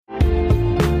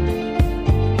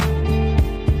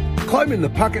Climbing the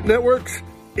Pocket Network's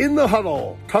In the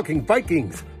Huddle, talking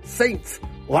Vikings, Saints,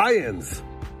 Lions.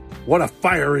 What a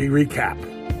fiery recap.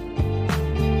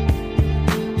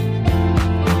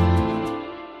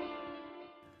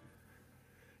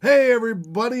 Hey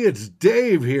everybody, it's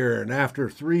Dave here, and after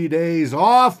 3 days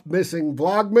off, missing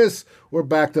Vlogmas, we're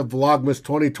back to Vlogmas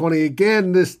 2020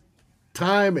 again. This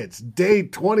time it's day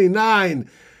 29,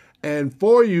 and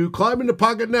for you, Climbing the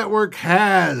Pocket Network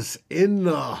has In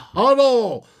the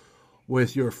Huddle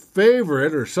with your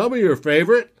favorite, or some of your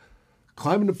favorite,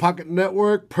 Climbing the Pocket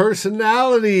Network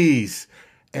personalities.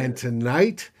 And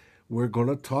tonight, we're going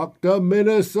to talk the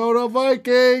Minnesota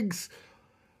Vikings.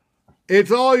 It's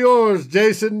all yours,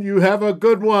 Jason. You have a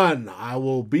good one. I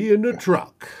will be in the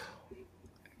truck.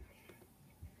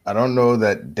 I don't know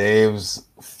that Dave's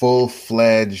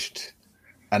full-fledged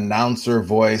announcer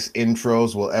voice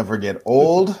intros will ever get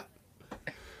old,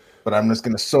 but I'm just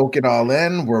going to soak it all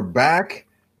in. We're back.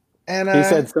 And he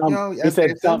said some. He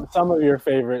said some of your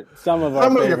favorite. Some of our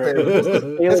favorites.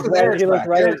 He looked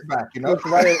right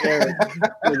at Eric.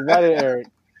 Right at Eric.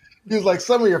 He was like,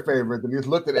 some of your favorites, and he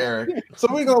looked at Eric. So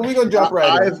we're gonna jump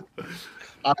right in.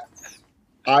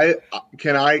 I'm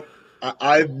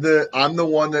the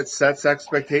one that sets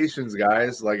expectations,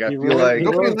 guys. Like I feel like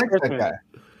nobody likes that guy.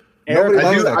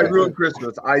 I ruined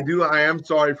Christmas. I am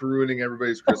sorry for ruining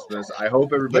everybody's Christmas. I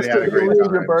hope everybody had a great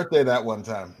time. Your birthday that one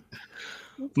time.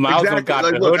 Miles got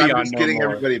the hoodie on. I'm just getting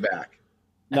everybody back.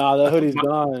 No, the hoodie's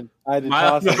gone.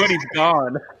 The hoodie's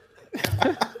gone.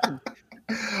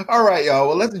 All right, y'all.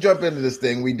 Well, let's jump into this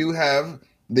thing. We do have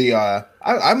the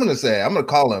I'm gonna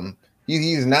call him.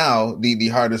 He's now the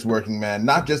hardest working man,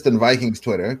 not just in Vikings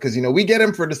Twitter, because we get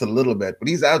him for just a little bit, but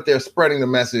he's out there spreading the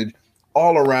message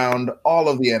all around all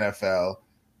of the NFL.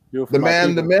 The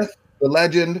man, the myth, the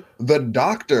legend, the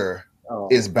doctor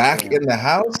is back in the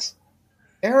house.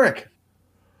 Eric,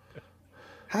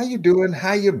 how you doing?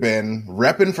 How you been?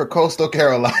 Repping for Coastal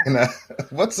Carolina.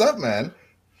 What's up, man?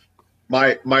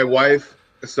 My wife.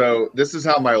 So this is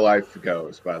how my life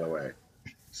goes, by the way.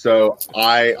 So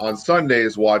I, on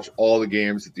Sundays, watch all the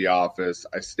games at the office.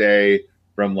 I stay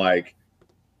from like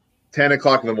 10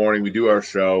 o'clock in the morning. We do our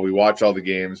show. We watch all the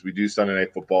games. We do Sunday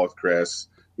Night Football with Chris.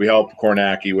 We help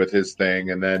Kornacki with his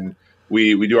thing. And then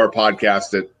we do our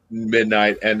podcast at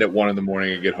midnight, end at 1 in the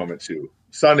morning, and get home at 2.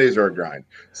 Sundays are a grind.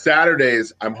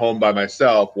 Saturdays, I'm home by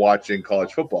myself watching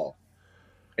college football.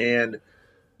 And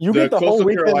you get the whole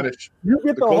weekend. You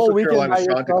get the whole weekend by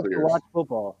yourself to watch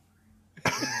football.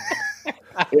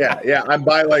 Yeah. I'm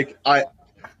by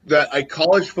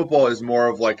college football is more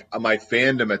of like my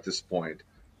fandom at this point.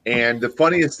 And the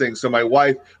funniest thing, so my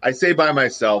wife, I say by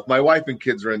myself, my wife and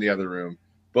kids are in the other room,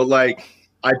 but like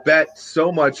I bet so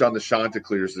much on the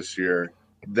Chanticleers this year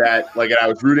that like I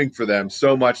was rooting for them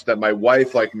so much that my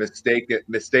wife like mistake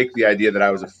the idea that I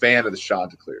was a fan of the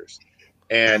Chanticleers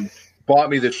and bought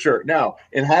me this shirt. Now,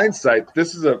 in hindsight,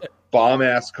 this is a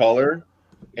bomb-ass color,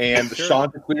 and the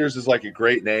Chanticleers is like a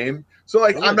great name. So,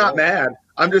 like, I'm not mad.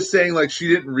 I'm just saying, like, she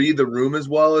didn't read the room as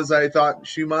well as I thought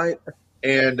she might.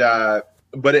 And, but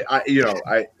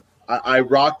I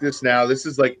rock this now. This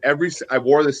is like I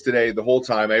wore this today the whole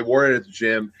time. I wore it at the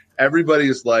gym.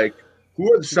 Everybody's like,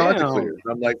 who are the Chanticleers?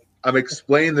 I'm like, I'm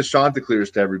explaining the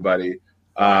Chanticleers to everybody.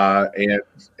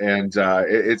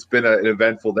 It's been an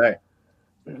eventful day.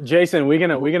 Jason, we're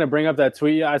gonna bring up that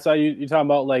tweet. I saw you talking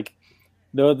about like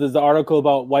there's the article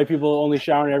about white people only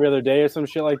showering every other day or some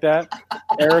shit like that.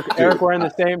 Eric wearing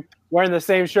the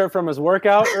same shirt from his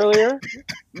workout earlier.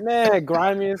 Man,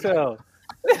 grimy as hell.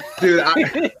 Dude,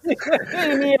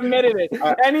 and he admitted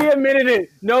it.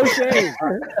 No shame.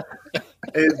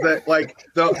 Is that like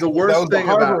the worst thing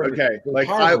about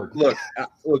look,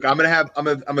 I'm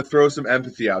gonna throw some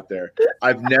empathy out there.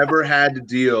 I've never had to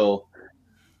deal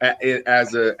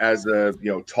as a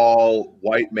tall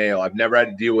white male. I've never had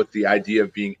to deal with the idea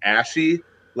of being ashy.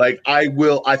 Like I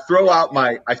throw out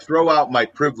my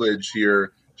privilege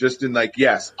here just in like,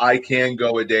 yes, I can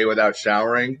go a day without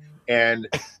showering. And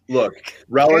look,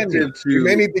 relative to you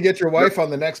may need to get your wife on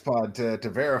the next pod to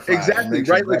verify. Exactly,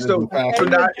 right? Like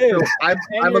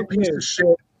I'm a piece of shit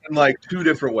in like 2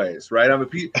 different ways, right?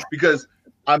 Because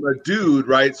I'm a dude,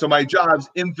 right? So my job's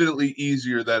infinitely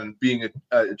easier than being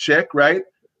a chick, right?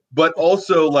 But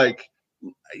also, like,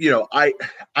 I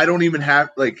don't even have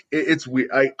like it's weird.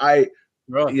 I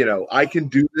can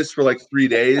do this for like 3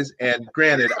 days, and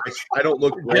granted, I don't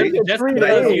look great. Just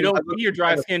because you don't see your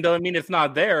dry skin doesn't mean it's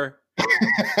not there. You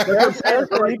can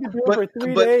do it for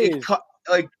 3 days.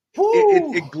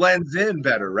 It blends in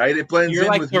better, right? It blends You're in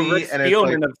like with the me, Rick and it's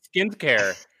like of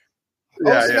skincare.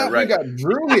 Yeah, right. We got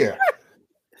Drew here.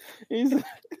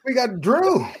 We got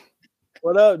Drew.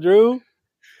 What up, Drew?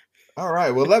 All right.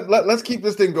 Well, let's keep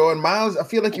this thing going. Miles, I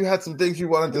feel like you had some things you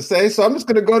wanted to say, so I'm just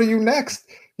going to go to you next.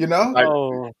 You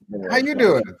know? How you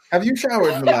doing? Have you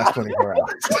showered in the last 24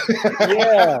 hours?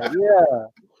 Yeah.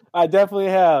 I definitely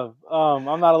have. I'm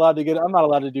not allowed to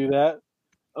do that.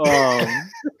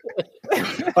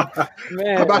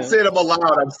 Man. I'm not saying I'm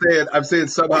allowed. I'm saying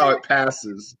somehow it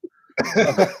passes.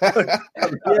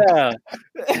 Yeah.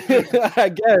 I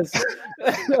guess.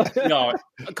 Y'all,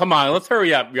 come on, let's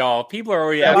hurry up, y'all. People are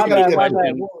already asking My me bad.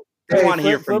 questions. They want to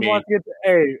hear from me.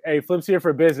 Hey, Flip's here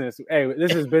for business. Hey,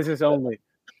 this is business only.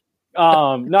 No,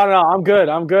 I'm good.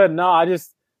 No, I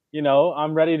just,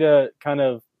 I'm ready to kind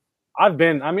of. I've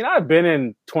been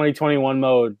in 2021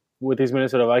 mode with these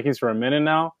Minnesota Vikings for a minute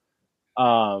now.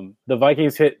 The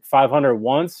Vikings hit 500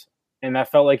 once, and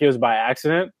that felt like it was by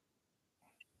accident.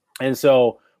 And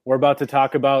so we're about to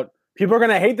talk about. People are going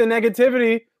to hate the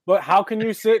negativity, but how can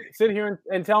you sit here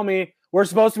and tell me we're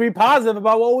supposed to be positive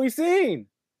about what we've seen?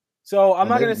 So I'm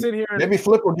not going to sit here and maybe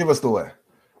Flip will give us the way.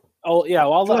 Oh yeah,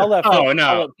 well, I'll let. Oh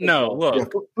no!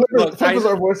 Look, Flip is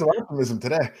our voice of optimism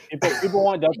today. People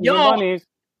want double bunnies.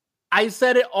 I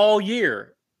said it all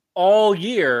year. All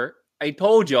year, I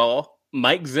told y'all,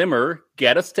 Mike Zimmer,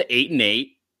 get us to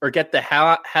 8-8 or get the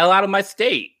hell out of my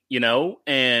state,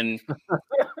 and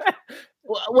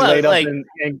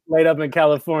laid up in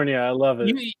California. I love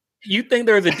it. You think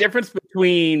there's a difference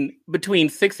between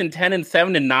 6 and 10 and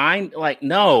 7 and 9? Like,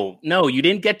 no, you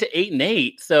didn't get to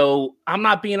 8-8. So I'm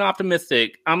not being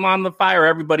optimistic. I'm on the fire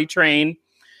everybody train.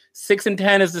 6 and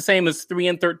 10 is the same as 3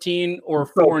 and 13 or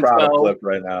 4 and 12. Flip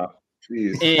right now.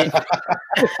 Jeez.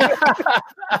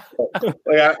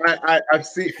 I've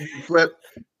seen Flip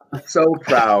so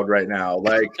proud right now.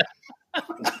 Like, I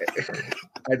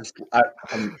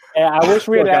wish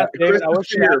we had asked David. I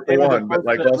wish we had for one, but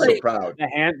like also proud.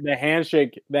 The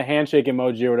handshake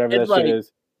emoji or whatever that shit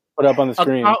is. Put up on the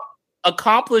screen.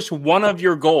 Accomplish one of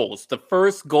your goals. The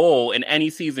first goal in any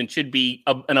season should be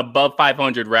an above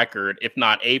 500 record, if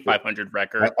not a 500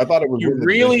 record. I thought it was. You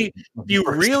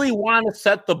really want to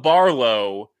set the bar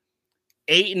low.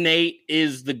 8-8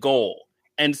 is the goal,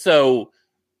 and so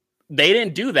they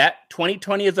didn't do that.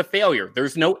 2020 is a failure.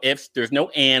 There's no ifs. There's no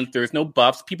ands. There's no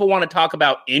buffs. People want to talk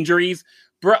about injuries.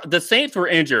 Bro, the Saints were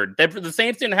injured. The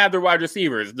Saints didn't have their wide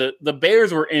receivers. The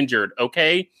Bears were injured.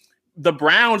 Okay. The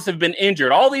Browns have been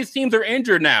injured. All these teams are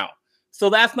injured now. So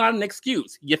that's not an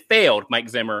excuse. You failed, Mike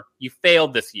Zimmer. You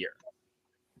failed this year.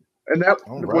 And that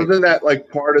wasn't that like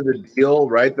part of the deal,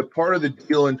 right? The part of the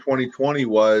deal in 2020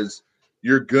 was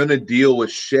you're going to deal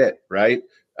with shit, right?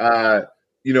 Like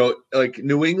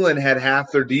New England had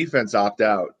half their defense opt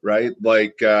out, right?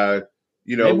 Like,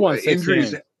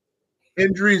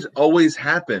 injuries always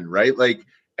happen, right? Like,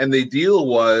 and the deal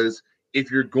was, if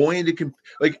you're going to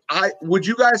would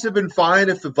you guys have been fine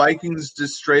if the Vikings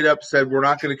just straight up said we're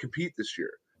not going to compete this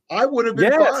year? I would have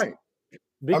been fine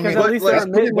because at least they're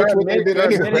mid.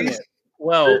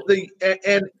 Well,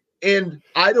 and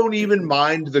I don't even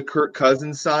mind the Kirk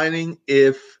Cousins signing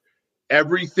if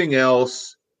everything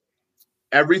else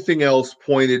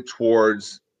pointed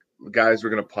towards the guys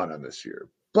we're going to punt on this year,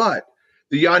 but.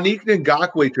 The Yannick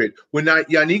Ngakoue trade. When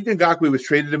Yannick Ngakoue was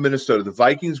traded to Minnesota, the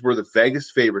Vikings were the Vegas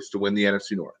favorites to win the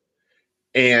NFC North.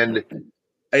 And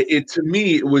to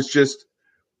me, it was just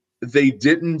they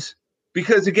didn't –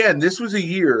 because, again, this was a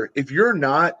year. If you're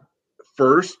not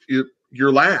first,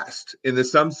 you're last in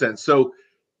some sense. So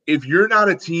if you're not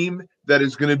a team that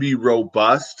is going to be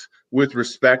robust with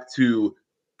respect to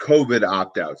COVID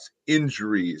opt-outs,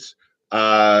 injuries,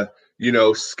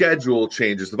 schedule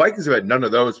changes. The Vikings have had none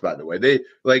of those, by the way. They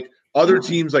other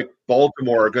teams like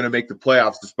Baltimore are going to make the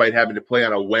playoffs despite having to play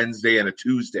on a Wednesday and a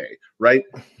Tuesday, right?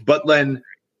 But then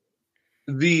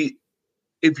if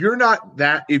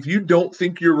you don't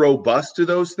think you're robust to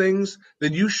those things,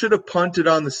 then you should have punted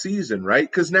on the season, right?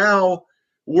 Because now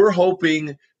we're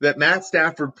hoping that Matt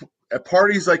Stafford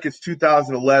parties like it's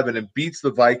 2011 and beats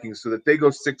the Vikings so that they go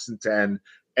 6-10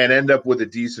 and end up with a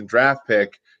decent draft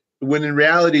pick. When in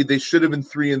reality, they should have been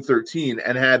 3-13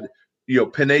 and had,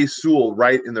 Penei Sewell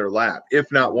right in their lap,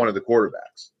 if not one of the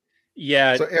quarterbacks.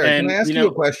 Yeah. So, Eric, can I ask you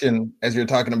a question as you're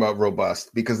talking about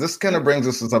robust? Because this kind of brings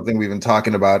us to something we've been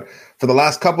talking about for the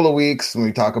last couple of weeks when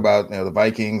we talk about, the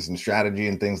Vikings and strategy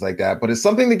and things like that. But it's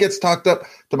something that gets talked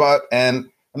about, and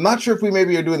I'm not sure if we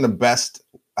maybe are doing the best.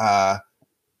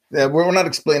 We're not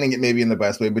explaining it maybe in the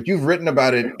best way, but you've written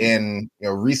about it in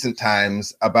recent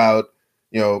times about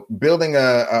building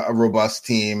a robust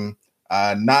team,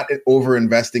 not over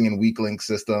investing in weak link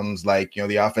systems like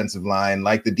the offensive line,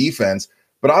 like the defense.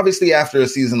 But obviously, after a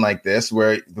season like this,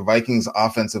 where the Vikings'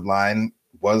 offensive line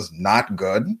was not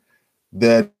good,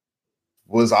 the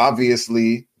was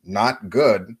obviously not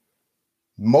good,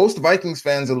 most Vikings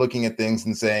fans are looking at things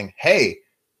and saying, hey,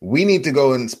 we need to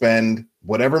go and spend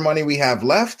whatever money we have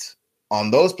left on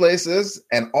those places,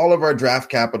 and all of our draft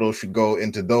capital should go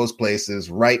into those places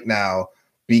right now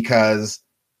because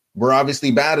we're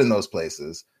obviously bad in those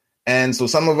places. And so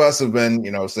some of us have been,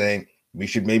 saying we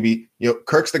should maybe,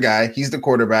 Kirk's the guy, he's the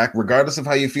quarterback, regardless of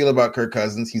how you feel about Kirk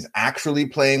Cousins, he's actually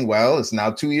playing well. It's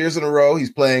now 2 years in a row.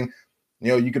 He's playing,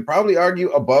 you could probably argue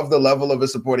above the level of a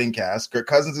supporting cast. Kirk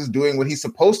Cousins is doing what he's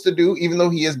supposed to do, even though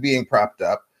he is being propped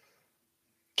up.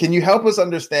 Can you help us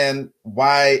understand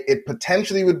why it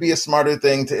potentially would be a smarter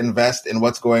thing to invest in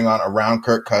what's going on around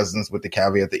Kirk Cousins, with the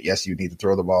caveat that, yes, you need to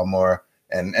throw the ball more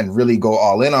and really go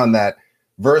all in on that,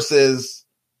 versus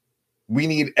we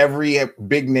need every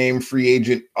big name free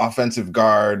agent offensive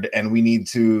guard and we need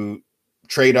to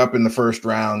trade up in the first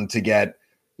round to get,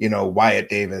 Wyatt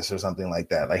Davis or something like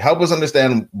that? Like, help us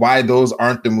understand why those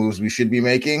aren't the moves we should be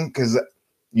making, because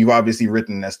you've obviously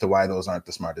written as to why those aren't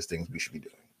the smartest things we should be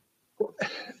doing.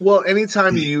 Well,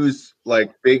 anytime you use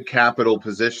like big capital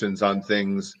positions on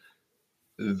things,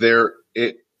 they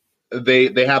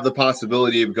have the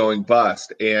possibility of going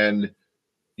bust. And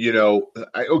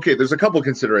there's a couple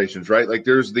considerations, right? Like,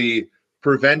 there's the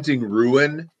preventing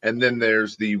ruin, and then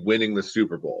there's the winning the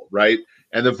Super Bowl, right?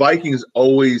 And the Vikings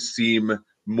always seem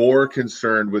more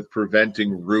concerned with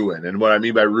preventing ruin. And what I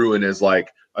mean by ruin is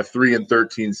like a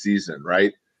 3-13 season,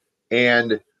 right?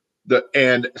 And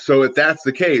so if that's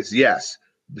the case, yes,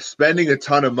 spending a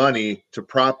ton of money to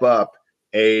prop up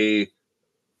a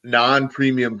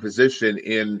non-premium position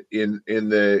in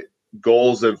the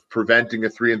goals of preventing a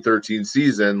 3-13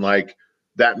 season, like,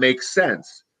 that makes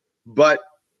sense. But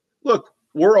look,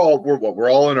 we're all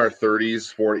in our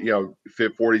 30s,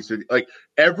 40s, like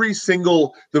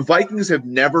the Vikings have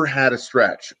never had a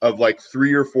stretch of like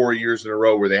 3 or 4 years in a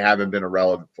row where they haven't been a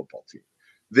relevant football team.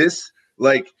 This,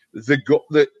 like,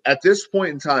 at this point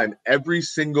in time, every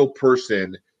single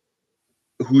person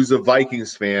who's a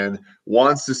Vikings fan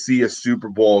wants to see a Super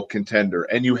Bowl contender,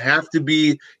 and you have to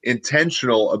be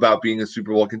intentional about being a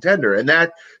Super Bowl contender. And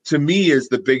that, to me, is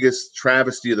the biggest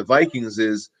travesty of the Vikings.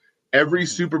 Is every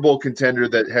Super Bowl contender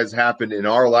that has happened in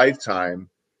our lifetime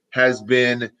has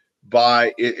been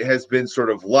sort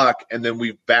of luck, and then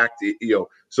we've backed it,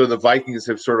 so the Vikings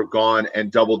have sort of gone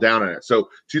and doubled down on it. So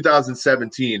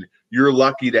 2017, you're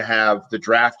lucky to have the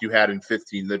draft you had in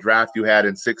 15, the draft you had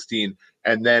in 16,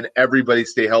 and then everybody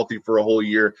stay healthy for a whole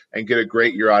year and get a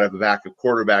great year out of a backup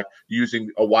quarterback using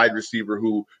a wide receiver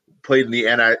who played in the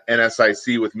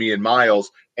NSIC with me and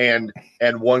Miles, and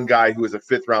one guy who was a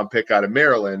 5th-round pick out of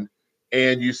Maryland.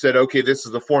 And you said, okay, this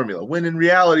is the formula. When in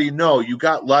reality, no, you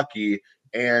got lucky,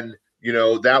 and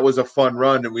that was a fun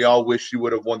run, and we all wish you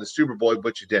would have won the Super Bowl,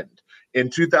 but you didn't. In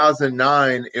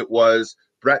 2009, it was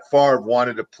Brett Favre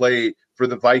wanted to play for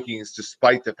the Vikings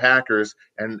despite the Packers,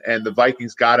 and the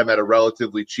Vikings got him at a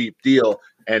relatively cheap deal,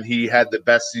 and he had the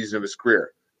best season of his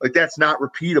career. Like, that's not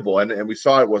repeatable, and we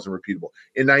saw it wasn't repeatable.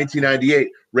 In 1998,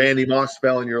 Randy Moss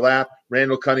fell in your lap.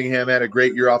 Randall Cunningham had a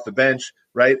great year off the bench,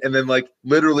 right? And then, like,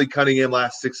 literally Cunningham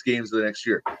last 6 games of the next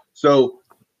year. So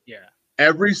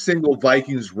every single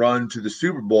Vikings run to the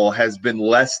Super Bowl has been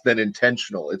less than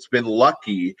intentional. It's been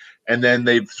lucky, and then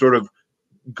they've sort of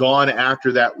gone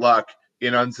after that luck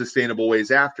in unsustainable ways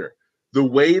after. The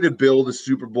way to build a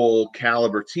Super Bowl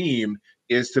caliber team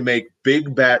is to make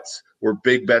big bets where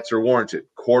big bets are warranted: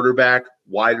 quarterback,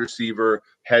 wide receiver,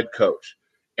 head coach,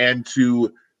 and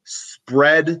to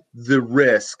spread the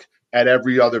risk at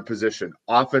every other position.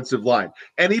 Offensive line,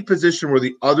 any position where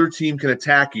the other team can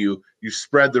attack you, you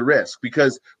spread the risk.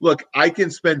 Because look, I can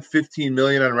spend $15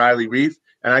 million on Riley Reif,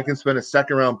 and I can spend a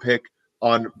 2nd-round pick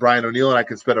on Brian O'Neill, and I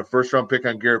can spend a 1st-round pick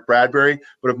on Garrett Bradbury.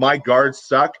 But if my guards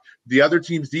suck, the other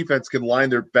team's defense can line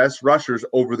their best rushers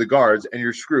over the guards, and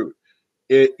you're screwed.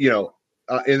 In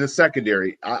the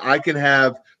secondary, I can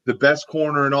have the best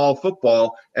corner in all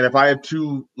football, and if I have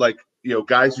 2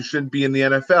 guys who shouldn't be in the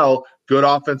NFL, good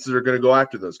offenses are going to go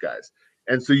after those guys.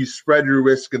 And so you spread your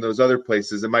risk in those other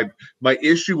places. And my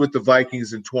issue with the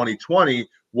Vikings in 2020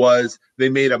 was they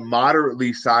made a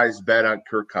moderately sized bet on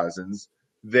Kirk Cousins.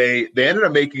 They ended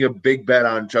up making a big bet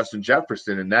on Justin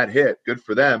Jefferson, and that hit. Good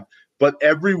for them. But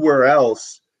everywhere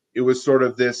else, it was sort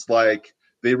of this, like,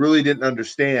 they really didn't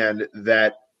understand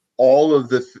that all of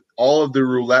the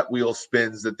roulette wheel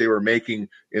spins that they were making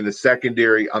in the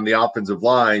secondary on the offensive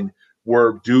line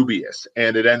were dubious,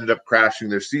 and it ended up crashing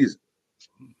their season.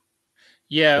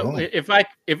 Yeah, if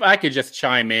I could just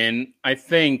chime in, I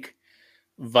think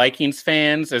Vikings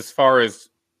fans, as far as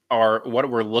are what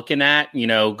we're looking at,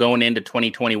 going into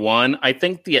 2021, I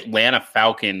think the Atlanta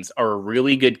Falcons are a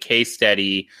really good case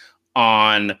study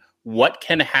on what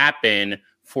can happen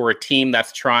for a team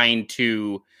that's trying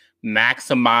to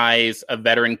maximize a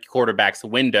veteran quarterback's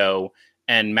window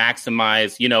and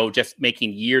maximize, just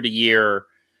making year to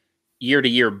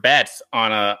year bets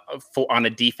on a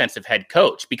defensive head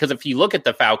coach. Because if you look at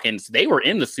the Falcons, they were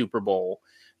in the Super Bowl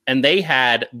and they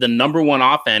had the number one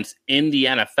offense in the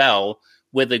NFL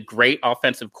with a great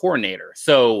offensive coordinator.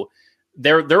 So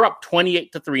they're up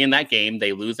 28-3 in that game.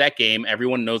 They lose that game.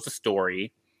 Everyone knows the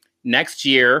story. Next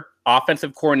year,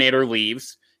 offensive coordinator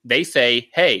leaves. They say,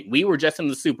 hey, we were just in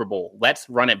the Super Bowl. Let's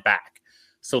run it back.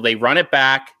 So they run it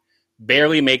back,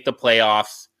 barely make the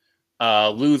playoffs,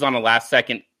 lose on a last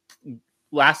second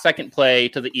play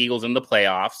to the Eagles in the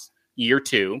playoffs, year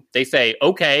 2. They say,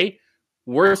 okay,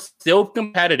 we're still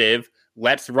competitive.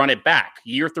 Let's run it back.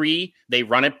 Year 3, they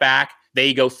run it back.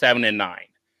 They go 7-9.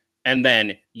 And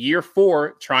then year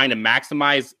 4, trying to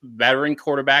maximize veteran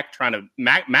quarterback,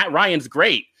 Matt Ryan's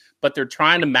great, but they're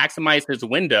trying to maximize his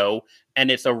window, and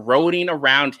it's eroding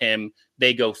around him.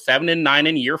 They go 7-9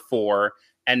 in year 4,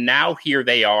 and now here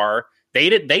they are.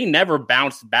 They never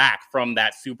bounced back from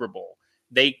that Super Bowl.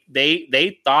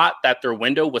 They thought that their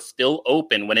window was still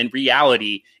open when in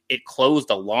reality it closed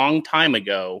a long time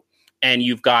ago. And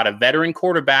you've got a veteran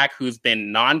quarterback who's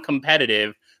been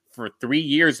non-competitive for 3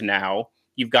 years now.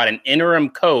 You've got an interim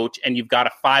coach, and you've got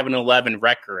a 5-11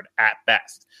 record at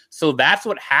best. So that's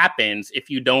what happens if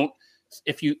you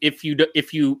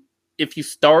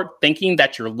start thinking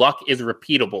that your luck is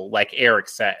repeatable, like Eric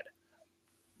said.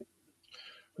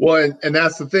 Well, and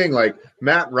that's the thing. Like,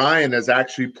 Matt Ryan has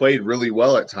actually played really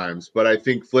well at times, but I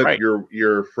think Right.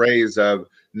 your phrase of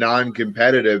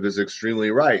non-competitive is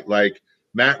extremely right. Like,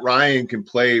 Matt Ryan can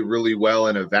play really well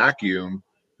in a vacuum,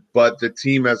 but the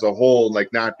team as a whole,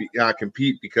 like, not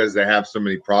compete because they have so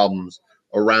many problems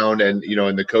around, and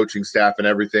in the coaching staff and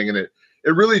everything. And it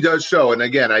really does show. And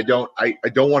again, I don't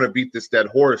want to beat this dead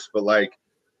horse, but like,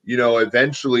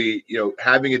 eventually,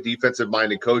 having a defensive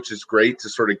minded coach is great to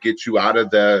sort of get you out of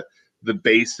the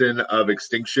basin of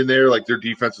extinction there. Like, their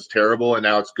defense was terrible and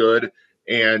now it's good.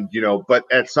 And, but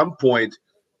at some point,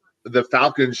 the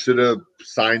Falcons should have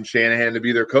signed Shanahan to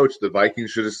be their coach. The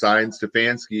Vikings should have signed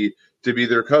Stefanski to be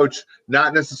their coach.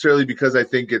 Not necessarily because I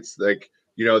think it's like,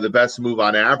 the best move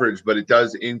on average, but it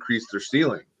does increase their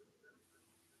ceiling.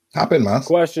 Hop in, Miles.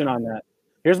 Question on that.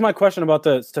 Here's my question about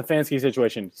the Stefanski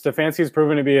situation. Stefanski's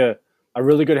proven to be a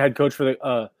really good head coach for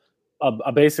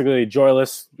a basically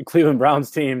joyless Cleveland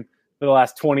Browns team for the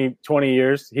last 20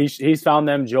 years. He's found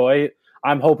them joy.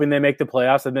 I'm hoping they make the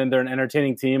playoffs, and then they're an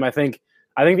entertaining team. I think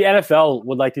the NFL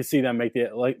would like to see them make the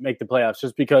playoffs,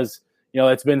 just because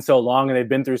it's been so long and they've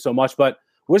been through so much. But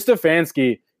with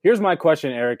Stefanski, here's my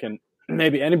question, Eric, and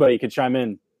maybe anybody could chime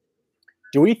in.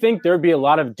 Do we think there'd be a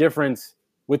lot of difference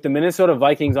with the Minnesota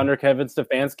Vikings under Kevin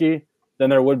Stefanski than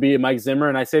there would be Mike Zimmer?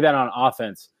 And I say that on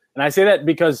offense, and I say that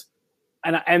because,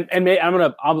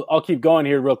 I'll keep going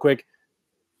here real quick.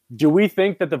 Do we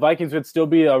think that the Vikings would still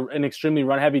be an extremely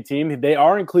run-heavy team? They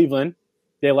are in Cleveland.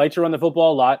 They like to run the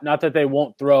football a lot. Not that they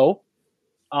won't throw.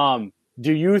 Do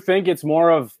you think it's more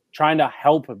of trying to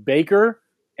help Baker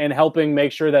and helping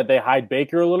make sure that they hide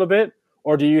Baker a little bit?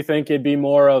 Or do you think it'd be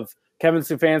more of Kevin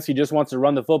Stefanski just wants to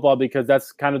run the football because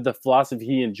that's kind of the philosophy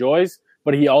he enjoys,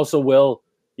 but he also will,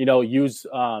 use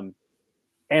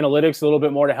analytics a little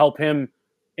bit more to help him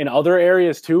in other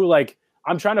areas too? Like,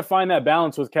 I'm trying to find that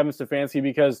balance with Kevin Stefanski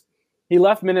because he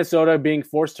left Minnesota being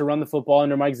forced to run the football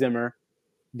under Mike Zimmer,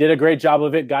 did a great job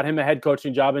of it, got him a head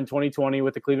coaching job in 2020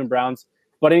 with the Cleveland Browns.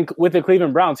 But with the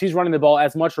Cleveland Browns, he's running the ball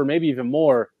as much or maybe even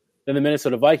more than the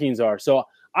Minnesota Vikings are. So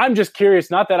I'm just curious,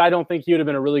 not that I don't think he would have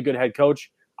been a really good head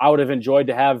coach. I would have enjoyed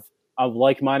to have a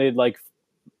like-minded, like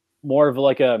more of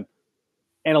like a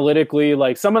analytically,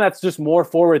 like someone that's just more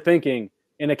forward-thinking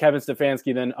in a Kevin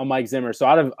Stefanski than a Mike Zimmer.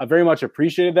 So I very much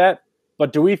appreciated that.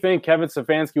 But do we think Kevin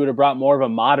Stefanski would have brought more of a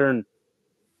modern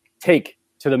take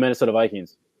to the Minnesota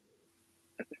Vikings?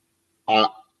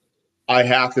 I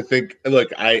have to think.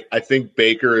 Look, I think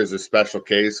Baker is a special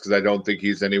case because I don't think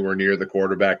he's anywhere near the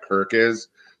quarterback Kirk is.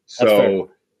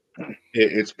 So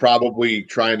it's probably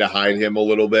trying to hide him a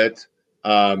little bit.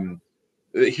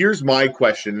 Here's my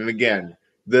question, and again,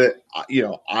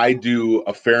 I do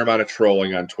a fair amount of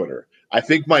trolling on Twitter. I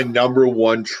think my number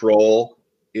one troll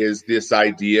is this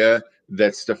idea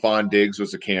that Stephon Diggs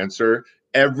was a cancer.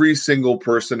 Every single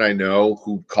person I know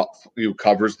who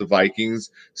covers the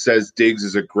Vikings says Diggs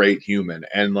is a great human,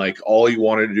 and like all he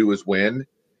wanted to do was win.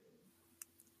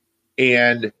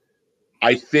 And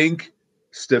I think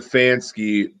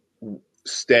Stefanski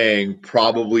staying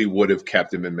probably would have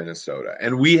kept him in Minnesota.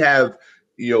 And we have,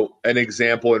 an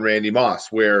example in Randy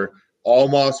Moss where all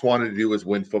Moss wanted to do was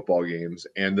win football games,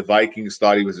 and the Vikings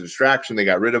thought he was a distraction. They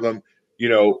got rid of him.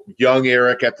 Young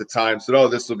Eric at the time said, "Oh,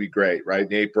 this will be great, right?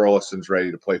 Nate Burleson's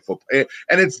ready to play football,"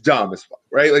 and it's dumb as fuck,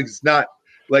 right? Like, it's not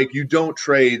like you don't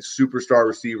trade superstar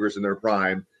receivers in their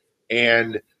prime,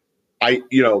 and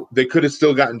they could have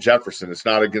still gotten Jefferson. It's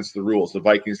not against the rules. The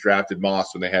Vikings drafted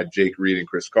Moss when they had Jake Reed and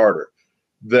Chris Carter.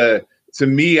 To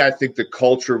me, I think the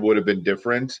culture would have been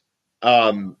different.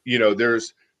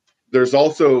 There's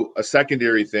also a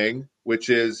secondary thing, which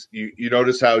is you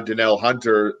notice how Danielle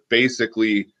Hunter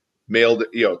basically mailed,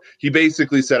 he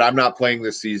basically said, "I'm not playing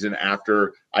this season,"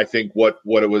 after I think what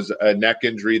it was a neck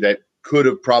injury that could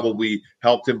have probably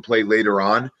helped him play later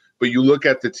on. But you look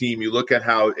at the team, you look at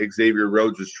how Xavier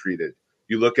Rhodes was treated.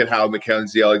 You look at how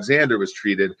Mackenzie Alexander was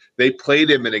treated. They played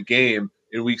him in a game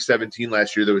in week 17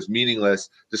 last year that was meaningless,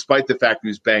 despite the fact he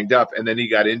was banged up, and then he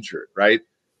got injured, right?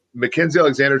 Mackenzie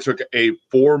Alexander took a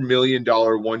 $4 million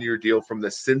one-year deal from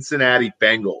the Cincinnati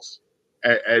Bengals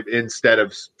instead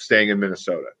of staying in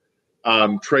Minnesota.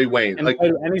 Trey Wayne. And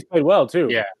he's played well, too.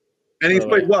 Yeah. And he's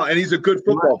played well, and he's a good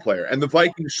football player. And the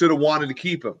Vikings should have wanted to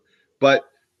keep him. But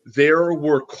there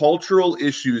were cultural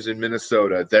issues in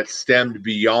Minnesota that stemmed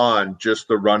beyond just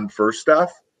the run-first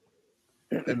stuff.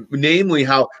 Namely,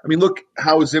 look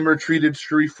how Zimmer treated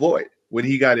Sharif Floyd when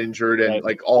he got injured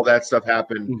and all that stuff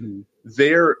happened. Mm-hmm.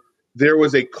 There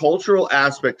was a cultural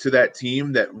aspect to that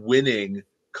team that winning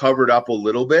covered up a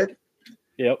little bit.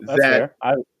 Yep, that's fair.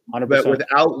 100%. But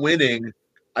without winning,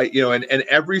 and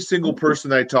every single person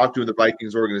that I talked to in the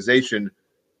Vikings organization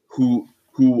who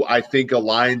I think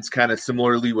aligns kind of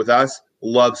similarly with us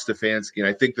loves Stefanski. And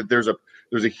I think that there's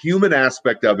a human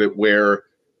aspect of it where,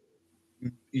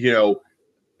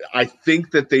 I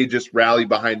think that they just rally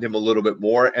behind him a little bit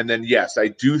more. And then, yes, I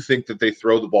do think that they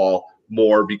throw the ball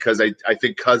more because I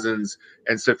think Cousins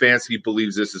and Stefanski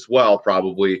believes this as well,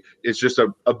 probably. It's just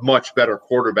a much better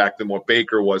quarterback than what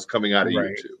Baker was coming out of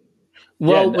year two.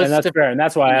 Well, and that's fair, and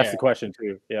that's why I asked the question,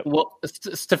 too. Yep. Well,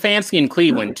 Stefanski in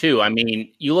Cleveland, too. I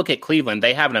mean, you look at Cleveland,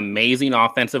 they have an amazing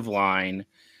offensive line.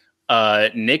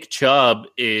 Nick Chubb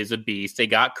is a beast. They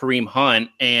got Kareem Hunt.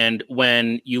 And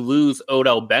when you lose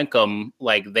Odell Beckham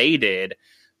like they did,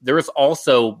 there's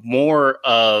also more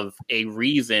of a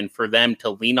reason for them to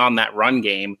lean on that run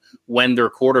game when their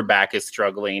quarterback is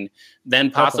struggling than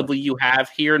possibly you have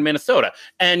here in Minnesota.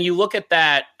 And you look at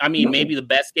that, maybe the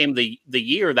best game of the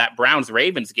year, that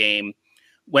Browns-Ravens game,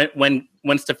 when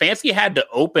Stefanski had to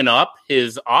open up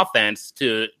his offense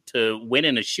to win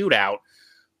in a shootout,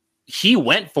 he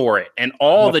went for it, and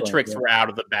all the tricks were out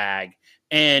of the bag.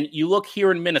 And you look here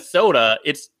in Minnesota,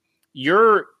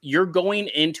 you're going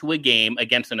into a game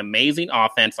against an amazing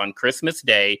offense on Christmas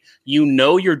Day.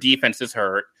 Your defense is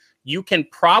hurt. You can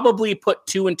probably put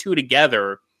 2 and 2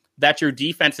 together that your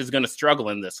defense is going to struggle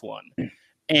in this one.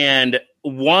 And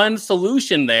one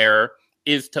solution there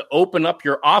is to open up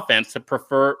your offense to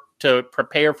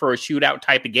prepare for a shootout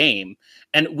type of game.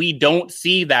 And we don't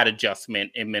see that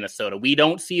adjustment in Minnesota. We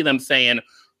don't see them saying,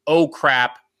 "Oh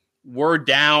crap, we're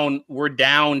down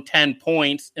 10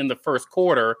 points in the first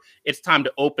quarter. It's time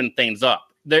to open things up."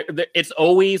 It's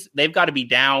always, they've got to be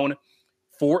down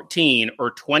 14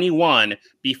 or 21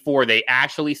 before they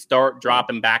actually start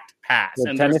dropping back to pass.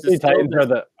 The Tennessee Titans are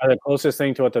the closest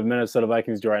thing to what the Minnesota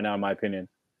Vikings do right now, in my opinion.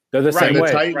 They're the same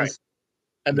way. Titans,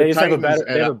 and they just have a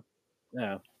better.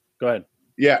 Yeah, go ahead.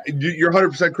 Yeah, you're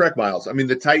 100% correct, Miles.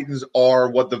 The Titans are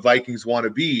what the Vikings want to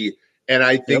be. And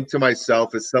I think to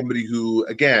myself, as somebody who,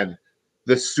 again,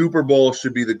 the Super Bowl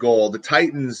should be the goal. The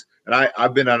Titans, and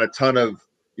I've been on a ton of,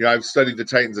 I've studied the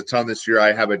Titans a ton this year.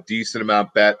 I have a decent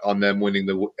amount bet on them winning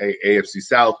the AFC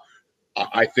South.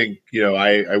 I think,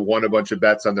 I won a bunch of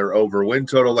bets on their over win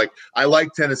total. I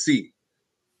like Tennessee.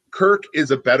 Kirk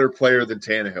is a better player than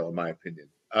Tannehill, in my opinion.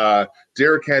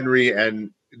 Derrick Henry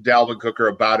and Dalvin Cook are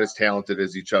about as talented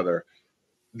as each other.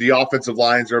 The offensive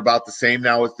lines are about the same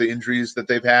now with the injuries that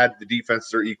they've had. The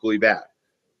defenses are equally bad.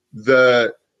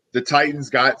 The Titans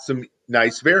got some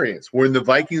nice variance. When the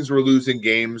Vikings were losing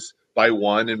games by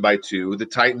 1 and by 2, the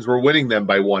Titans were winning them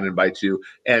by 1 and by 2.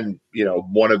 And,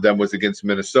 one of them was against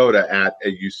Minnesota at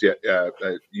a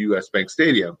US Bank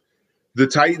Stadium. The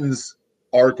Titans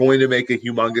are going to make a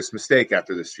humongous mistake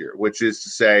after this year, which is to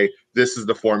say, this is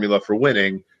the formula for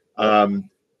winning. And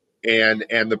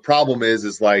the problem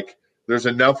is there's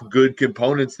enough good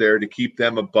components there to keep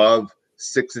them above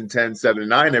 6-10,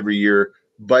 7-9 every year,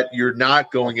 but you're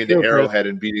not going into Arrowhead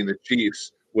and beating the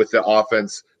Chiefs with the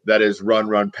offense that is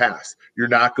run, pass. You're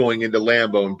not going into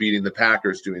Lambeau and beating the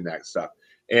Packers doing that stuff.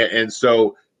 And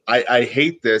so I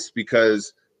hate this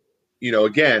because,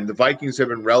 again, the Vikings have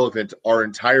been relevant our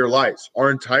entire lives,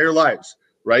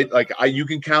 right? Like you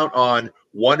can count on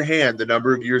one hand the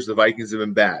number of years the Vikings have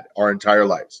been bad our entire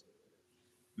lives.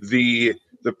 The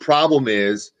problem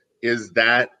is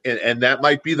that, and that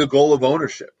might be the goal of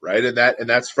ownership, right? And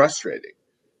that's frustrating.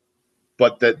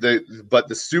 But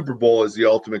the Super Bowl is the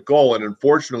ultimate goal, and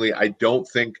unfortunately, I don't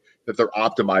think that they're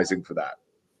optimizing for that.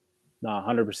 No,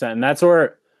 100%, and that's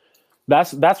where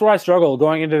I struggle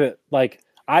going into the, like,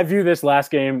 I view this last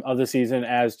game of the season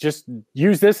as just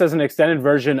use this as an extended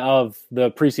version of the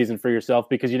preseason for yourself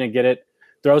because you didn't get it.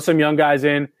 Throw some young guys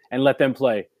in and let them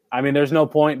play. I mean, there's no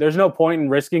point in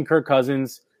risking Kirk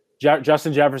Cousins,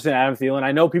 Justin Jefferson, Adam Thielen.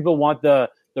 I know people want the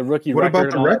rookie record. What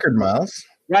about the record, Miles?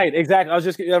 Right, exactly. I was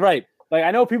just right. Like,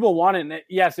 I know people want it. And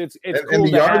yes, it's cool and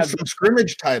the to yards have from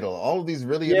scrimmage title. All of these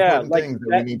really important things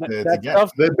that we need to get.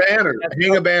 The banner,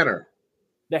 hang a banner.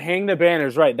 The hang the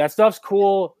banners, right? That stuff's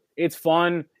cool. It's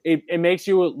fun. It makes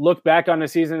you look back on the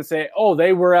season and say, oh,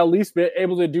 they were at least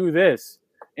able to do this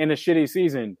in a shitty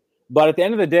season. But at the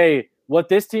end of the day, what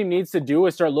this team needs to do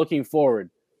is start looking forward.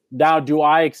 Now, do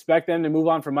I expect them to move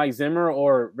on from Mike Zimmer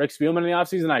or Rick Spielman in the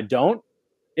offseason? I don't.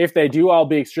 If they do, I'll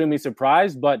be extremely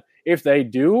surprised. But if they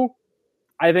do,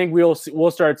 I think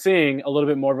we'll start seeing a little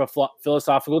bit more of a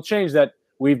philosophical change that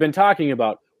we've been talking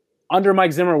about. Under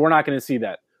Mike Zimmer, we're not going to see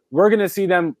that. We're going to see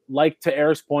them, like to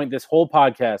Eric's point, this whole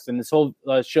podcast and this whole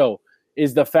show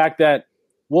is the fact that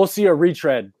we'll see a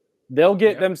retread. They'll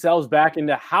get themselves back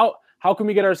into how can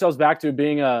we get ourselves back to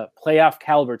being a playoff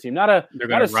caliber team, not a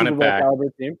Super Bowl caliber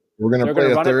team. We're going to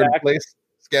play a third place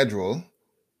schedule.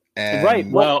 And right.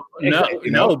 Well,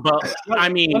 no, but I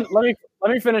mean,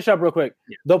 let me finish up real quick.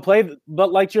 Yeah. They'll play,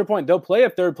 but like to your point, they'll play a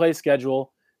third place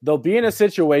schedule. They'll be in a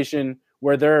situation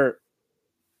where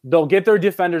they'll get their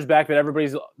defenders back.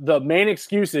 That the main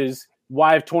excuses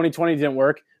why 2020 didn't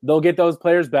work. They'll get those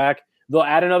players back. They'll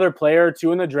add another player or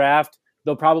two in the draft.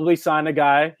 They'll probably sign a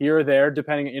guy here or there,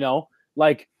 depending.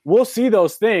 Like we'll see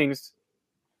those things,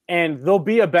 and they'll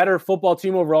be a better football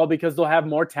team overall because they'll have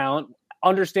more talent.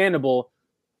 Understandable.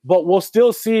 But we'll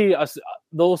still see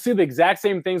they'll see the exact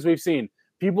same things we've seen.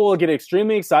 People will get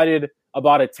extremely excited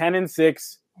about a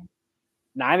 10-6,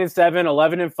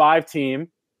 9-7, 11-5 team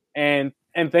and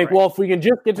think, right, well, if we can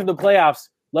just get to the playoffs,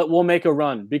 we'll make a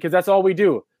run, because that's all we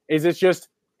do. It's just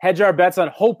hedge our bets on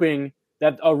hoping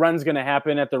that a run's going to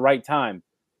happen at the right time.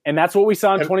 And that's what we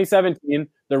saw in 2017.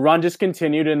 The run just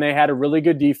continued and they had a really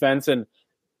good defense.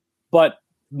 But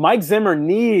Mike Zimmer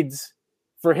needs,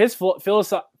 for his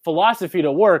philosophy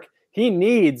to work, he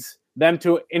needs them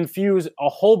to infuse a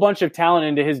whole bunch of talent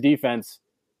into his defense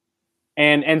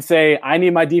and say, I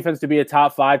need my defense to be a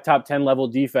top 5, top 10 level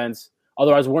defense.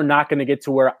 Otherwise, we're not going to get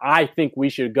to where I think we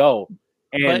should go.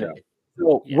 And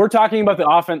we're talking about the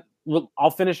offense.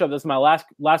 I'll finish up. This is my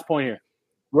last point here.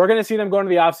 We're going to see them go into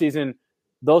the offseason.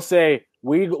 They'll say,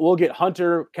 we'll get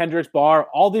Hunter, Kendricks, Barr,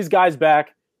 all these guys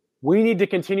back. We need to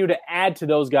continue to add to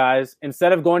those guys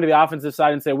instead of going to the offensive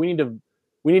side and say, we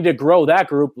need to grow that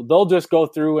group. They'll just go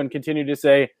through and continue to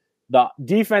say the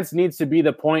defense needs to be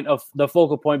the point of the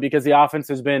focal point because the offense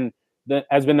has been the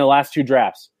last 2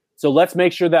 drafts. So let's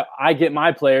make sure that I get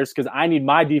my players because I need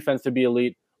my defense to be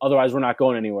elite. Otherwise, we're not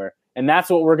going anywhere. And that's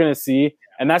what we're going to see.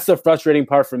 And that's the frustrating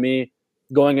part for me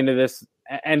going into this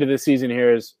end of the season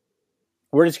here is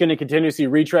we're just going to continue to see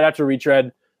retread after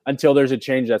retread until there's a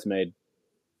change that's made.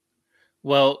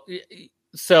 Well,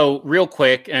 so real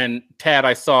quick, and Ted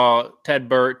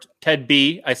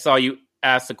B, I saw you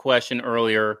ask a question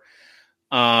earlier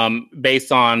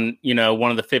based on, one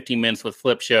of the 15 minutes with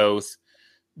Flip shows.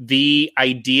 The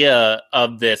idea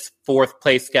of this 4th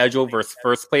place schedule versus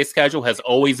 1st place schedule has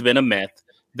always been a myth.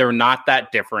 They're not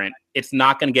that different. It's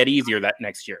not going to get easier that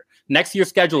next year. Next year's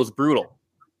schedule is brutal.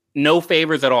 No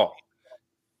favors at all.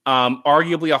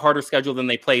 Arguably a harder schedule than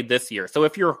they played this year. So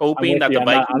if you're hoping that the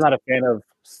Vikings... I'm not a fan of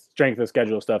strength of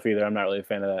schedule stuff either. I'm not really a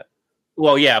fan of that.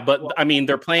 Well, yeah, but I mean,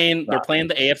 they're playing the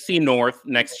AFC North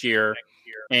next year,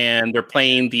 and they're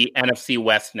playing the NFC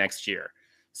West next year.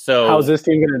 So how's this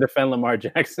team going to defend Lamar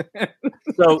Jackson?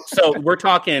 so we're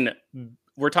talking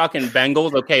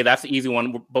Bengals. Okay, that's the easy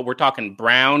one. But we're talking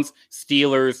Browns,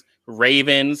 Steelers,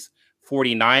 Ravens,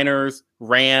 49ers,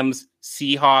 Rams,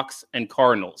 Seahawks, and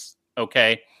Cardinals.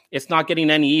 Okay, it's not getting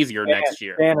any easier next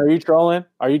year. Stan, are you trolling?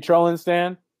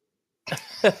 Stan?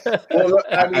 Well,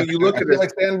 I mean, you look at it.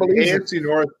 Like AFC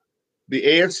North. The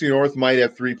AFC North might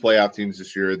have 3 playoff teams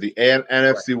this year. The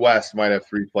NFC West might have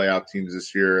 3 playoff teams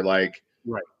this year. Like,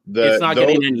 right. It's not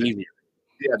getting any easier.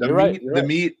 Yeah, the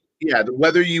meat. Yeah,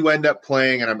 whether you end up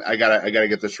playing, and I gotta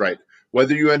get this right.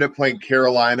 whether you end up playing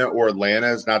Carolina or Atlanta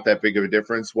is not that big of a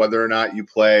difference. Whether or not you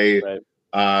play,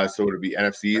 so would it be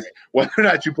NFC East? Whether or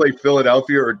not you play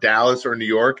Philadelphia or Dallas or New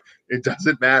York, it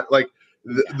doesn't matter. Like,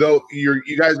 though you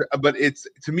guys, but it's,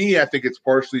 to me, I think it's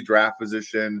partially draft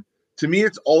position. To me,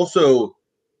 it's also,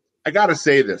 I got to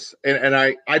say this, and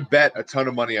I bet a ton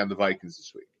of money on the Vikings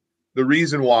this week. The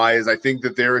reason why is I think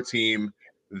that they're a team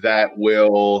that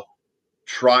will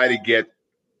try to get,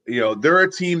 they're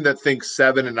a team that thinks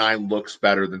 7-9 looks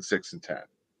better than 6-10.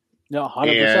 No,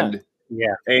 100%.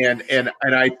 And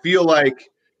I feel like,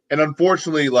 and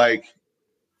unfortunately, like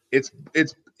it's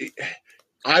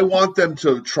I want them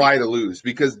to try to lose,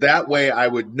 because that way I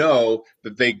would know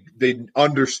that they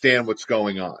understand what's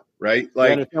going on, right?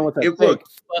 Like,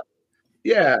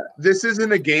 this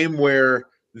isn't a game where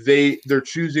they're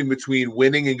choosing between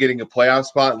winning and getting a playoff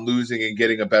spot and losing and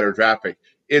getting a better draft pick.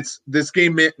 This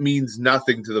game means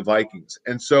nothing to the Vikings.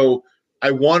 And so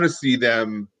I want to see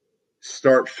them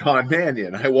start Sean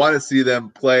Mannion. I want to see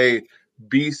them play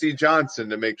BC Johnson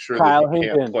to make sure Kyle that they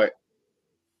can't play.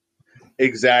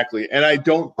 Exactly. And I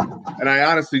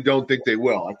honestly don't think they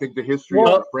will. I think the history of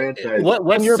the franchise.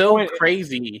 What's so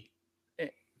crazy,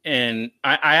 and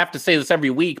I have to say this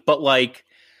every week, but like,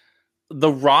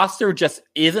 the roster just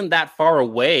isn't that far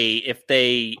away if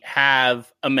they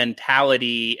have a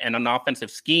mentality and an offensive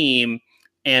scheme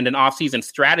and an offseason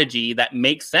strategy that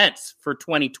makes sense for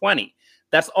 2020.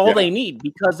 That's all they need,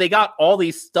 because they got all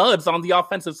these studs on the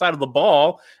offensive side of the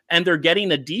ball, and they're getting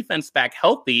the defense back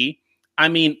healthy. I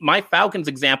mean, my Falcons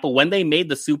example, when they made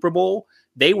the Super Bowl,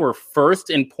 they were first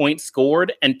in points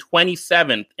scored and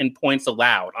 27th in points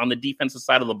allowed on the defensive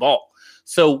side of the ball.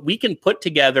 So we can put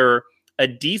together a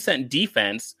decent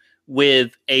defense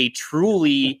with a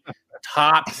truly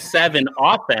top 7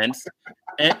 offense.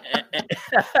 I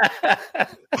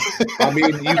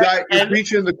mean, you're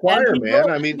preaching the choir, man.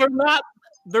 I mean,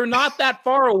 they're not that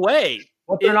far away.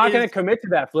 But they're not going to commit to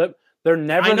that, Flip. They're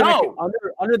never going to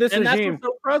under this regime. That's what's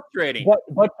so frustrating.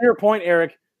 But to your point,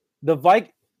 Eric,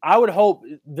 I would hope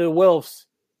the Wilfs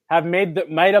have made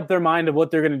up their mind of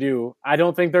what they're going to do. I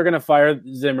don't think they're going to fire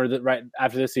Zimmer right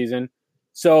after this season.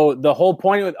 So the whole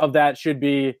point of that should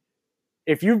be,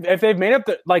 if they've made up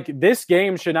this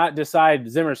game should not decide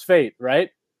Zimmer's fate,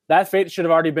 right? That fate should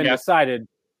have already been decided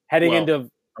heading into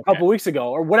a couple weeks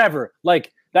ago or whatever.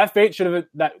 Like, that fate should have,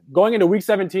 that going into week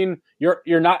 17,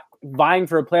 you're not vying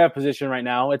for a playoff position right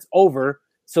now. It's over.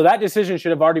 So that decision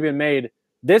should have already been made.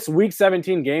 This week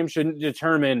 17 game shouldn't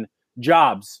determine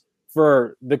jobs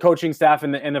for the coaching staff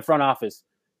and the front office.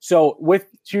 So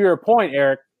to your point,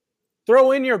 Eric,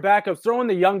 throw in your backups, throw in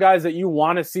the young guys that you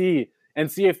want to see and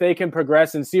see if they can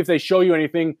progress and see if they show you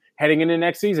anything heading into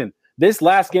next season. This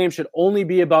last game should only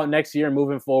be about next year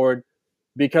moving forward,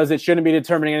 because it shouldn't be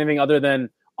determining anything other than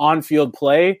on-field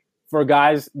play for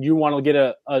guys you want to get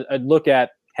a look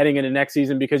at heading into next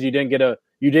season, because you didn't get a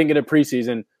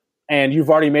preseason and you've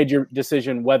already made your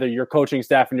decision whether your coaching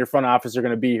staff and your front office are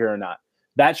going to be here or not.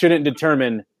 That shouldn't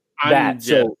determine that.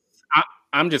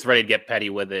 I'm just ready to get petty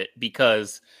with it,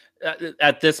 because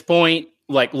at this point,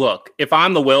 like, look, if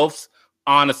I'm the Wilfs,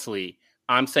 honestly,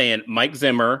 I'm saying, Mike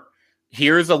Zimmer,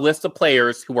 here's a list of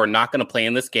players who are not going to play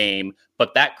in this game,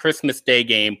 but that Christmas Day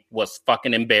game was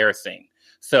fucking embarrassing.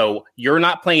 So you're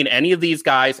not playing any of these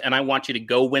guys, and I want you to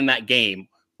go win that game,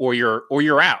 or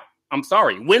you're out. I'm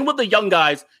sorry. Win with the young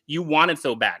guys you wanted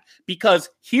so bad. Because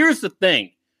here's the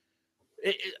thing.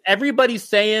 Everybody's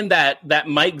saying that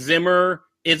Mike Zimmer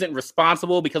isn't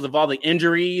responsible because of all the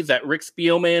injuries, that Rick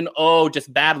Spielman,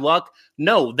 just bad luck.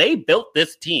 No, they built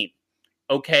this team,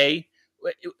 okay?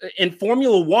 In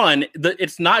Formula One,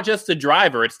 it's not just the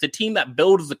driver, it's the team that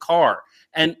builds the car.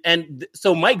 And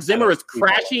so Mike Zimmer is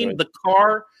crashing the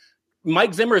car.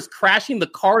 Mike Zimmer is crashing the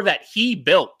car that he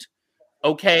built,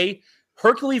 okay?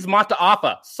 Hercules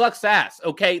Mataafa sucks ass,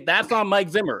 okay? That's on Mike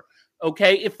Zimmer,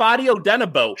 okay? Ifadio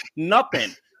Denabo, nothing.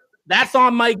 That's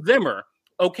on Mike Zimmer.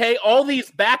 Okay, all these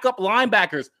backup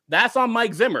linebackers, that's on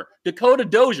Mike Zimmer. Dakota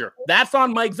Dozier, that's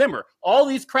on Mike Zimmer. All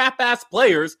these crap-ass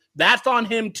players, that's on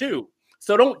him too.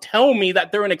 So don't tell me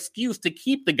that they're an excuse to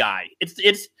keep the guy. It's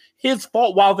his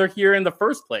fault while they're here in the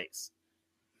first place.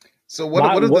 So what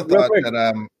are the thoughts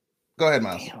that go ahead,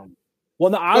 Miles. Well,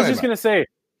 no, I was just going to say,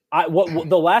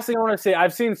 the last thing I want to say,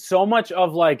 I've seen so much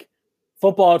of like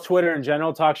football Twitter in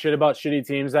general talk shit about shitty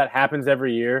teams. That happens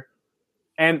every year.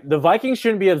 And the Vikings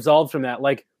shouldn't be absolved from that.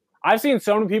 Like, I've seen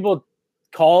so many people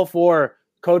call for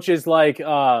coaches like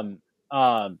how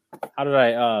did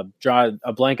I draw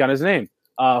a blank on his name?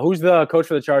 Who's the coach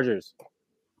for the Chargers?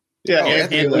 Yeah,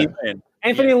 Anthony Lynn.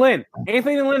 Anthony Lynn.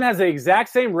 Anthony Lynn has the exact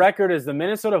same record as the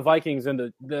Minnesota Vikings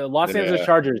and the Los Angeles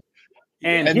Chargers.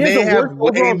 And they have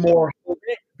way more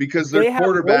because their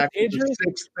quarterback is the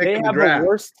sixth pick in the draft. They have a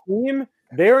worse team.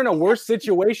 They're in a worse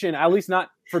situation, at least not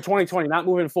for 2020, not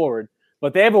moving forward.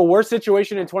 But they have a worse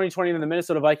situation in 2020 than the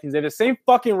Minnesota Vikings. They have the same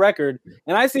fucking record.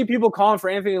 And I see people calling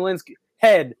for Anthony Lynn's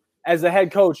head as the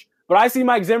head coach. But I see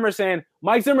Mike Zimmer saying,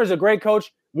 Mike Zimmer is a great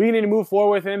coach. We need to move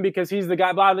forward with him because he's the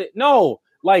guy. Blah, blah. No.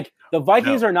 Like, the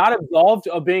Vikings are not absolved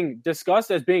of being discussed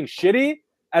as being shitty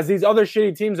as these other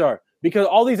shitty teams are. Because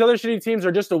all these other shitty teams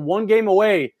are just a one game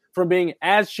away from being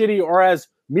as shitty or as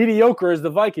mediocre as the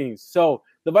Vikings. So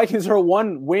the Vikings are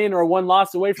one win or one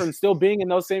loss away from still being in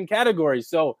those same categories.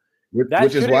 So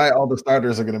which is why all the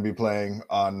starters are going to be playing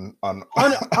on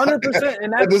 100%.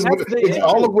 And that's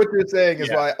all of what you're saying is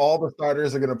why all the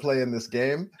starters are going to play in this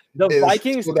game. The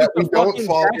Vikings so that we don't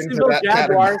fall into that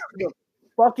Jaguars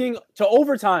fucking to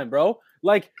overtime, bro.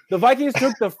 Like the Vikings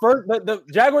took the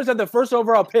Jaguars had the first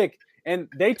overall pick, and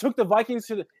they took the Vikings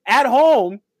at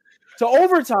home to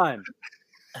overtime.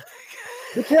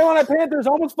 The Carolina Panthers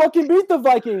almost fucking beat the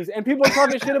Vikings, and people are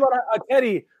talking shit about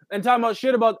Teddy and talking about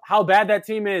shit about how bad that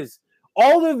team is.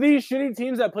 All of these shitty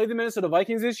teams that played the Minnesota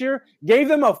Vikings this year gave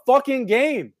them a fucking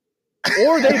game,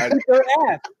 or they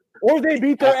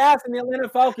beat their ass, in the Atlanta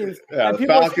Falcons. And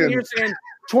people are sitting here saying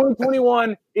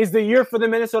 2021 is the year for the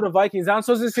Minnesota Vikings. I'm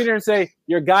supposed to sit here and say,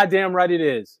 you're goddamn right it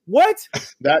is. What?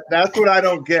 That's what I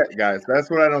don't get, guys. That's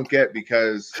what I don't get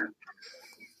because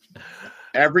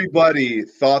everybody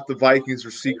thought the Vikings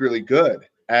were secretly good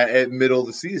at middle of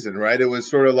the season, right? It was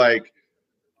sort of like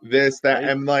this, that,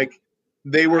 and like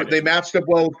they matched up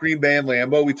well with Green Bay and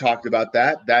Lambeau. We talked about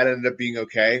that. That ended up being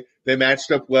okay. They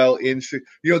matched up well in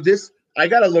I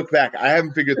got to look back. I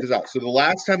haven't figured this out. So the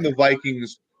last time the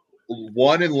Vikings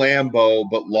won in Lambeau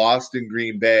but lost in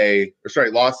Green Bay,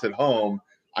 lost at home,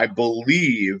 I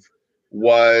believe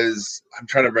was, I'm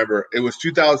trying to remember, it was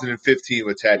 2015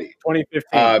 with Teddy.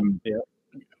 2015.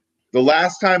 The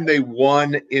last time they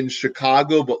won in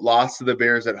Chicago but lost to the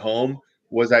Bears at home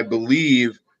was, I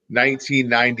believe,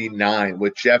 1999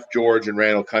 with Jeff George and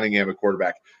Randall Cunningham at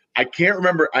quarterback. I can't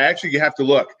remember. I actually have to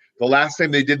look. The last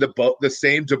time they did the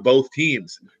same to both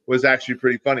teams was actually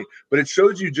pretty funny. But it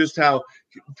shows you just how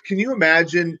 – can you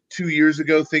imagine 2 years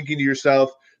ago thinking to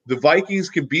yourself, the Vikings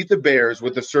can beat the Bears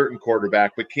with a certain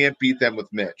quarterback but can't beat them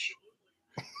with Mitch?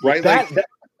 Right?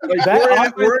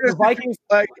 The Vikings –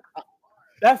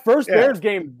 that first Bears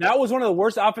game, that was one of the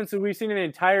worst offenses we've seen in the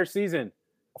entire season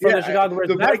from the Chicago Bears.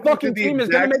 That fucking team is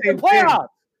going to make the playoffs.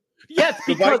 Yes,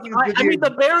 because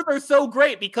the Bears are so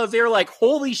great because they're like,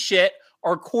 holy shit,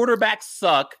 our quarterbacks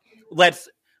suck. Let's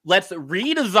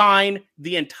redesign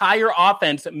the entire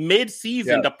offense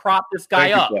mid-season to prop this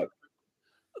guy up.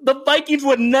 The Vikings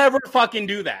would never fucking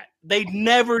do that. They'd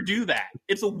never do that.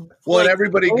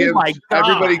 Everybody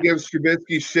gives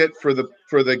Trubisky shit for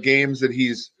the games that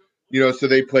he's. So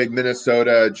they played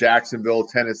Minnesota, Jacksonville,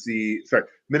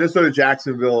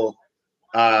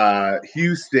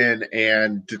 Houston,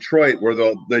 and Detroit were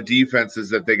the defenses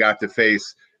that they got to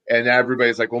face. And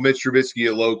everybody's like, well, Mitch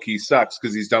Trubisky low-key sucks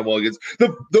because he's done well against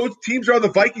those teams are on the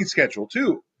Vikings schedule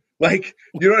too. Like,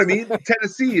 you know what I mean?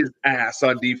 Tennessee is ass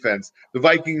on defense. The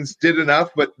Vikings did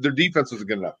enough, but their defense wasn't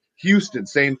good enough. Houston,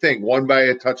 same thing, won by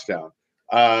a touchdown.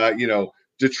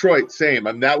 Detroit, same.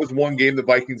 I mean, that was one game the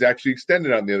Vikings actually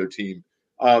extended on the other team.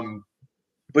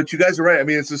 But you guys are right. I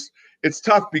mean, it's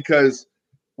tough because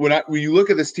when you look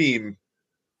at this team,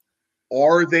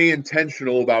 are they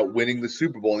intentional about winning the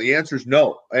Super Bowl? And the answer is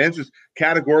no. The answer is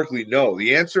categorically no.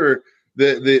 The answer,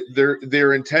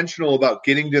 they're intentional about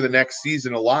getting to the next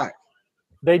season alive.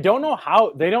 They don't know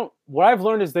how. What I've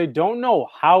learned is they don't know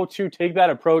how to take that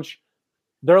approach.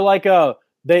 They're like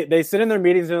They sit in their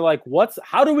meetings and they're like,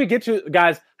 how do we get to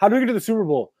the Super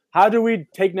Bowl? How do we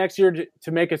take next year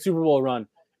to make a Super Bowl run?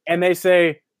 And they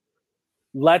say,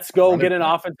 let's go get an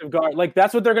offensive guard. Like,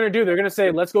 that's what they're going to do. They're going to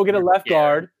say, let's go get a left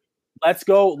guard. Let's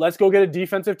go get a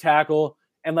defensive tackle.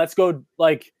 And let's go,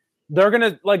 they're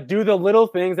going to, do the little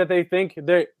things that they think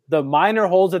the minor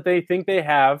holes that they think they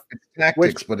have. It's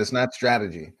tactics, but it's not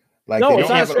strategy. No, it's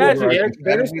not strategy.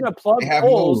 They're just going to plug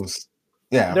holes.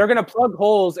 Yeah, they're going to plug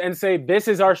holes and say, this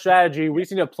is our strategy. We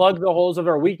just need to plug the holes of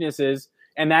our weaknesses,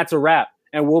 and that's a wrap,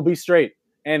 and we'll be straight.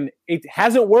 And it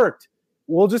hasn't worked.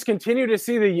 We'll just continue to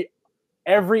see the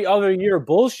every other year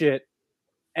bullshit,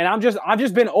 and I've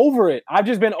just been over it. I've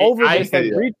just been over this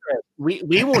retread.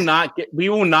 We will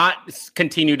not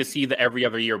continue to see the every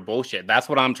other year bullshit. That's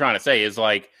what I'm trying to say. Is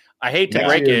I hate to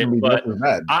break it, but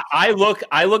I look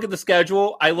at the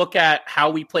schedule. I look at how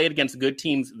we played against good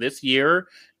teams this year.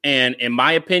 And in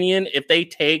my opinion, if they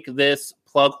take this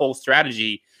plug hole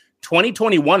strategy,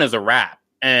 2021 is a wrap.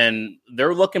 and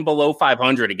they're looking below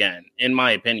 500 again, in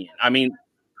my opinion. I mean,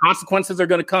 consequences are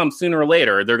going to come sooner or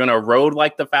later. They're going to erode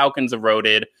like the Falcons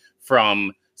eroded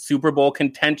from Super Bowl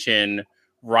contention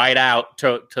right out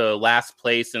to last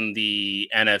place in the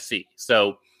NFC.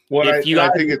 So go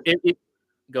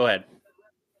ahead.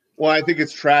 Well, I think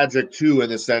it's tragic too, in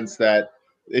the sense that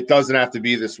it doesn't have to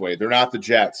be this way. They're not the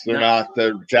Jets. They're not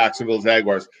the Jacksonville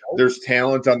Jaguars. There's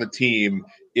talent on the team.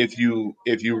 If you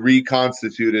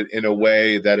reconstitute it in a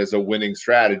way that is a winning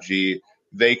strategy,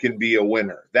 they can be a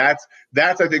winner. That's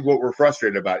I think what we're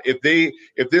frustrated about. If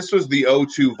this was the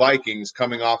 0-2 Vikings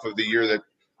coming off of the year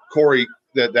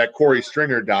that Corey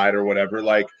Stringer died or whatever,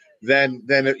 like then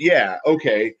yeah,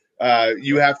 okay,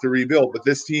 you have to rebuild. But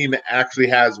this team actually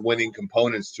has winning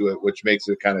components to it, which makes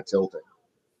it kind of tilting.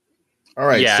 All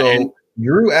right, so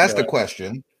Drew asked a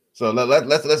question. So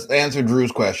let's answer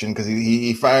Drew's question because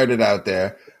he fired it out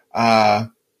there.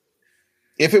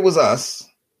 If it was us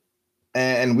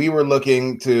and we were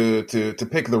looking to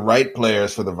pick the right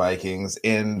players for the Vikings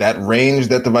in that range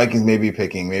that the Vikings may be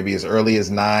picking, maybe as early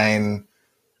as 9,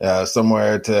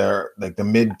 somewhere to like the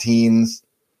mid-teens,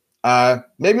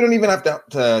 maybe we don't even have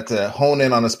to hone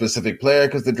in on a specific player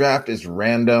because the draft is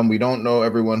random. We don't know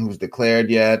everyone who's declared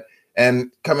yet.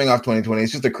 And coming off 2020,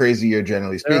 it's just a crazy year,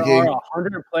 generally speaking. There are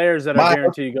 100 players that are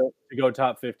guaranteed to go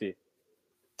top 50.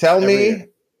 Tell me,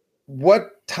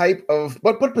 what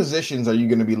positions are you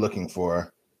going to be looking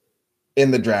for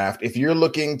in the draft if you're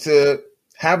looking to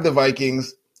have the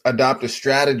Vikings adopt a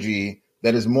strategy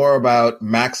that is more about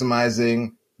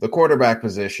maximizing the quarterback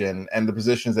position and the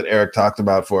positions that Eric talked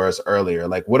about for us earlier?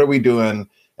 Like, what are we doing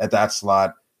at that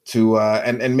slot to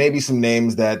and maybe some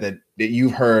names that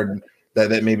you've heard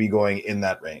that may be going in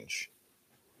that range?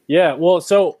 Yeah, well,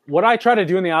 so what I try to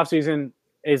do in the offseason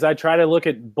is I try to look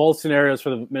at both scenarios for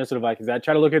the Minnesota Vikings. I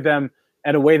try to look at them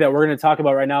in a way that we're going to talk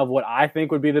about right now of what I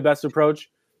think would be the best approach,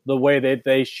 the way that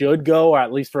they should go, or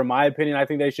at least for my opinion, I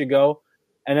think they should go.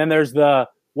 And then there's the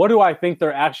what do I think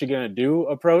they're actually going to do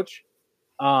approach.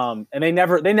 And they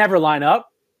never line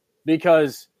up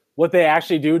because what they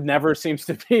actually do never seems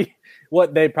to be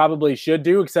what they probably should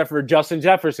do, except for Justin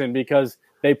Jefferson, because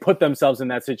they put themselves in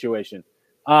that situation.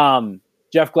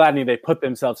 Jeff Gladney, they put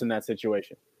themselves in that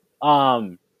situation.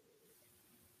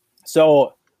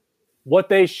 So what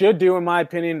they should do, in my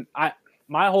opinion,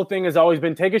 my whole thing has always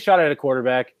been take a shot at a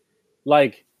quarterback.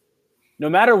 Like, no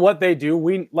matter what they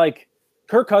do,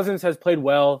 Kirk Cousins has played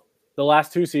well the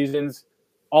last 2 seasons,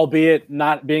 albeit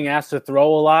not being asked to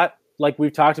throw a lot. Like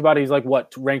we've talked about, he's like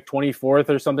ranked 24th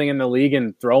or something in the league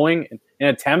in throwing in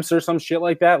attempts or some shit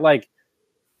like that. Like,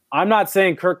 I'm not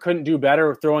saying Kirk couldn't do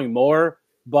better throwing more,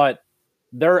 but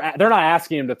they're not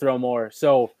asking him to throw more.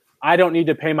 So I don't need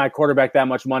to pay my quarterback that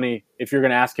much money if you're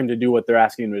going to ask him to do what they're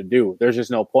asking him to do. There's just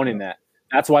no point in that.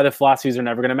 That's why the philosophies are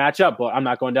never going to match up, but I'm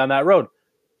not going down that road.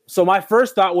 So my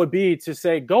first thought would be to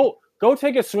say, go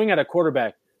take a swing at a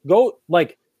quarterback. Go,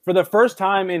 like, for the first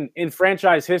time in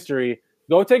franchise history,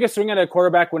 go take a swing at a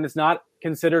quarterback when it's not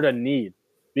considered a need,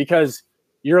 because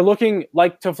you're looking,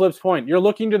 like to Flip's point, you're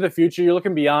looking to the future, you're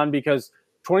looking beyond, because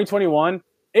 2021,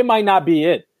 it might not be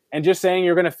it. And just saying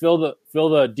you're going to fill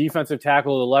the defensive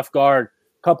tackle, the left guard,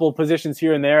 couple of positions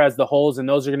here and there as the holes, and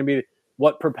those are going to be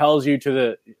what propels you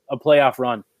to a playoff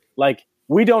run. Like,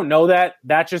 we don't know that.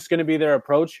 That's just going to be their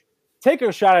approach. Take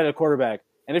a shot at a quarterback.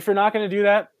 And if you're not going to do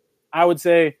that, I would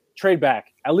say trade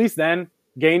back. At least then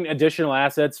gain additional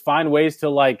assets, find ways to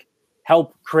like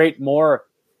help create more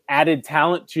added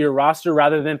talent to your roster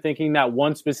rather than thinking that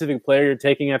one specific player you're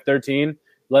taking at 13,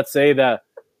 let's say the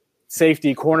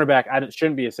safety, cornerback, it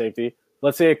shouldn't be a safety.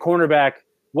 Let's say a cornerback,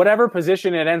 whatever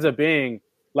position it ends up being,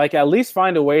 like at least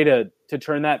find a way to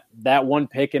turn that one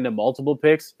pick into multiple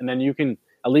picks, and then you can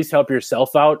at least help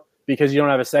yourself out because you don't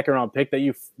have a second round pick that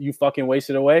you fucking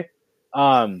wasted away.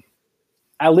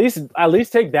 At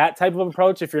least take that type of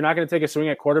approach if you're not going to take a swing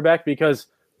at quarterback, because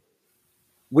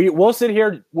we'll sit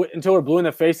here until we're blue in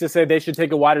the face to say they should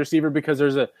take a wide receiver because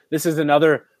this is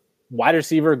another wide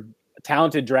receiver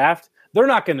talented draft. They're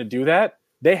not going to do that.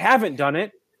 They haven't done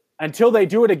it. Until they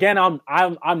do it again,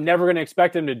 I'm never going to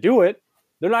expect them to do it.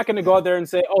 They're not going to go out there and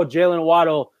say, oh, Jalen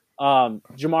Waddle,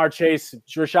 Jamar Chase,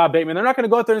 Rashad Bateman. They're not going to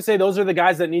go out there and say those are the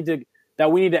guys that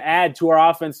we need to add to our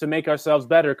offense to make ourselves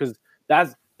better, because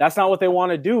that's not what they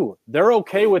want to do. They're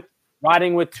okay with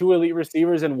riding with 2 elite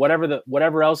receivers and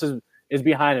whatever else is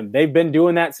behind them. They've been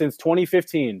doing that since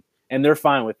 2015, and they're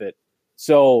fine with it.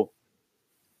 So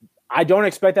I don't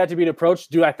expect that to be the approach.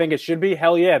 Do I think it should be?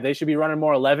 Hell yeah. They should be running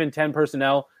more 11, 10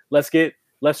 personnel. Let's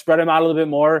spread them out a little bit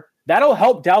more. That'll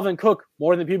help Dalvin Cook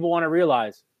more than people want to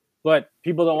realize, but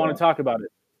people don't want to talk about it.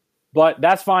 But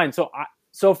that's fine. So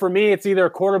So for me, it's either a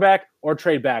quarterback or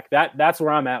trade back. That's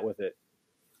where I'm at with it.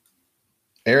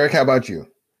 Eric, how about you?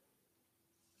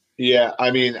 Yeah,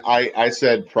 I mean, I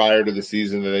said prior to the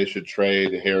season that they should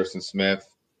trade Harrison Smith.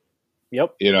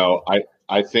 Yep. You know,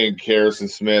 I think Harrison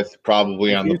Smith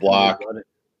probably on the block.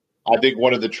 I think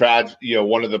one of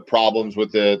the problems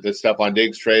with the Stephon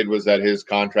Diggs trade was that his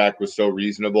contract was so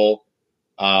reasonable.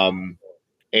 And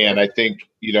I think,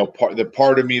 the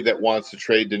part of me that wants to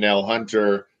trade Danielle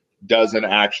Hunter doesn't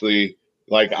actually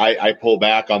I pull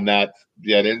back on that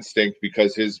instinct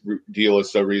because his deal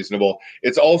is so reasonable.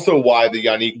 It's also why the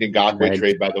Yannick Ngakoue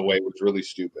trade, by the way, was really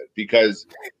stupid, because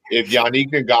if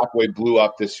Yannick Ngakoue blew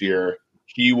up this year,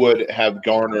 he would have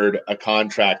garnered a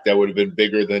contract that would have been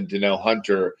bigger than Danielle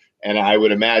Hunter. And I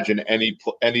would imagine any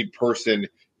person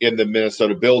in the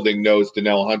Minnesota building knows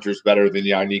Danielle Hunter's better than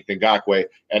Yannick Ngakoue,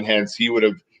 and hence you would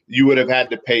have had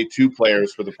to pay two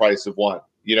players for the price of one,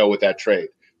 with that trade.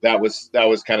 That was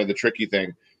kind of the tricky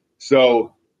thing.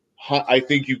 So I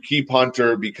think you keep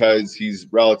Hunter because he's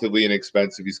relatively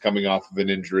inexpensive. He's coming off of an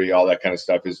injury, all that kind of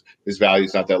stuff. His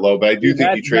value's not that low. But I do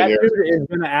think you trade Harrison. That dude is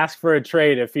going to ask for a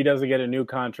trade if he doesn't get a new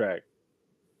contract.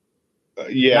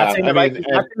 Yeah, not saying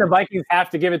the Vikings have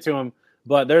to give it to him,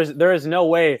 but there is no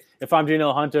way if I'm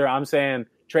Danielle Hunter, I'm saying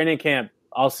training camp,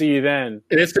 I'll see you then.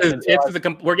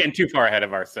 We're getting too far ahead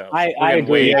of ourselves. I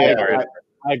agree. I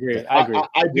agree.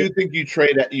 I do think you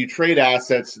trade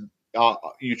assets.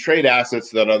 You trade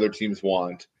assets that other teams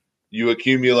want. You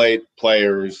accumulate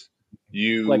players.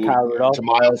 To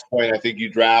Miles' point, I think you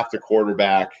draft a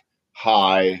quarterback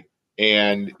high,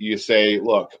 and you say,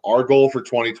 "Look, our goal for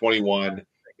 2021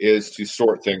 is to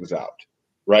sort things out."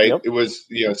 Right? Yep. It was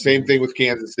same thing with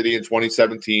Kansas City in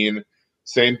 2017.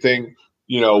 Same thing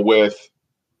with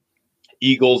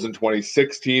Eagles in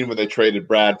 2016 when they traded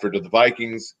Bradford to the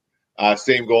Vikings.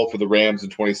 Same goal for the Rams in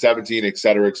 2017, et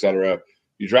cetera, et cetera.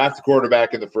 You draft the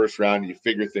quarterback in the first round, and you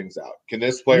figure things out. Can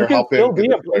this player help him?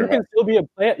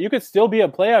 You could still be a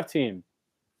playoff team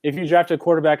if you draft a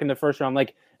quarterback in the first round.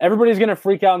 Like, everybody's going to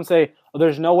freak out and say, "Oh,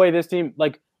 there's no way this team."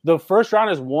 Like, the first round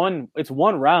is one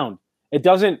round. It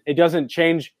doesn't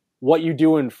change what you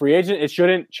do in free agent. It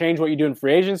shouldn't change what you do in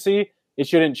free agency. It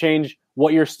shouldn't change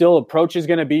what your still approach is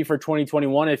going to be for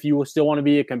 2021 if you still want to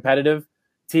be a competitive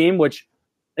team, which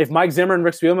if Mike Zimmer and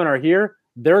Rick Spielman are here,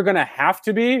 they're going to have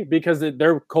to be because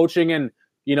they're coaching and,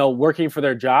 working for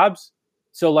their jobs.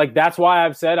 So that's why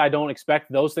I've said I don't expect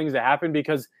those things to happen,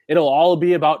 because it'll all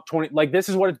be about this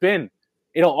is what it's been.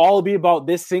 It'll all be about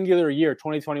this singular year,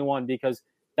 2021, because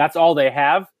that's all they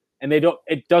have. And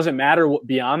it doesn't matter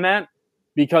beyond that,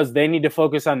 because they need to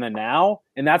focus on the now.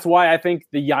 And that's why I think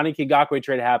the Yannick Ngakoue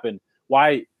trade happened.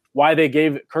 Why they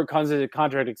gave Kirk Cousins a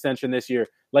contract extension this year.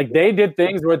 They did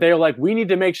things where they were like, we need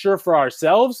to make sure for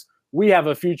ourselves we have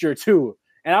a future too.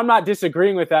 And I'm not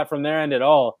disagreeing with that from their end at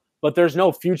all, but there's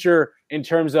no future in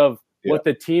terms of what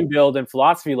the team build and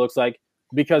philosophy looks like,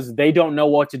 because they don't know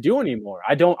what to do anymore.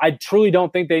 I truly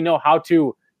don't think they know how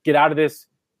to get out of this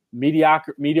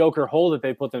mediocre hole that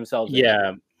they put themselves in.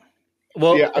 Yeah.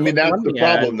 Well, yeah, I mean, that's the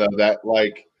problem though, that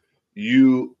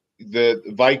the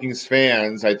Vikings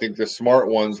fans, I think the smart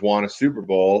ones want a Super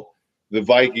Bowl. The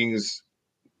Vikings,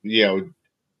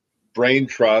 brain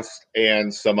trust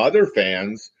and some other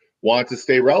fans want to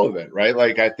stay relevant, right?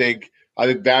 I think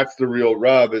that's the real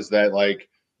rub, is that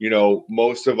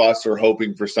most of us are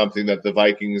hoping for something that the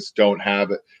Vikings don't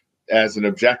have as an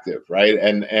objective, right?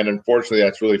 And unfortunately,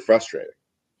 that's really frustrating.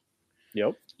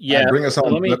 Yep. Yeah. Bring us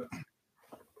on.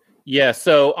 Yeah.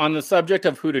 So on the subject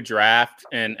of who to draft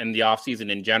and the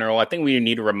offseason in general, I think we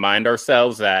need to remind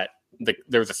ourselves that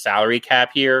there's a salary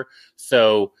cap here.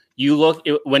 So you look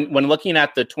when looking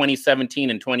at the 2017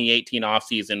 and 2018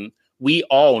 offseason, we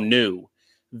all knew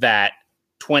that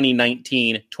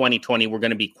 2019, 2020 were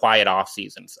going to be quiet off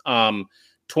seasons.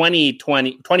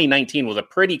 2019 was a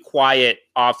pretty quiet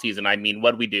off season. I mean,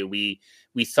 what did we do? We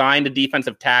signed a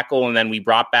defensive tackle, and then we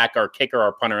brought back our kicker,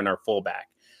 our punter, and our fullback.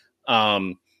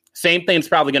 Same thing's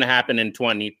probably going to happen in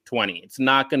 2020. It's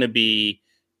not going to be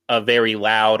a very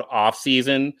loud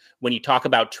offseason. When you talk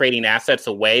about trading assets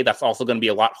away, that's also going to be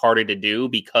a lot harder to do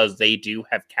because they do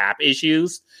have cap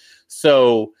issues.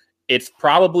 So it's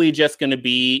probably just going to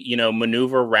be,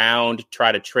 maneuver around,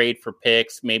 try to trade for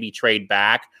picks, maybe trade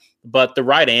back. But the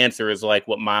right answer is like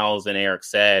what Miles and Eric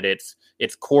said. It's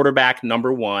quarterback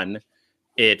number one.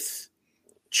 It's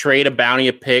trade a bounty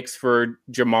of picks for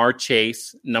Jamar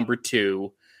Chase, number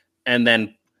two. And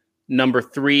then number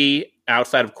three,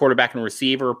 outside of quarterback and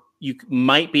receiver, you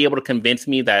might be able to convince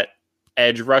me that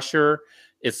edge rusher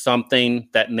is something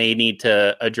that they need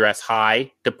to address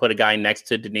high to put a guy next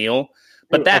to Daniil.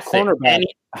 But that's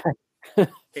it.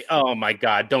 Oh my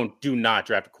God! Do not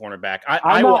draft a cornerback.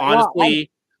 I'm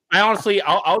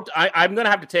gonna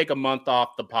have to take a month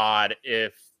off the pod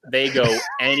if they go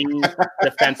any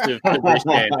defensive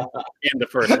position in the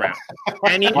first round.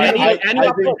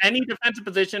 Any defensive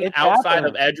position outside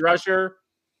of edge rusher.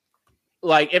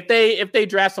 Like if they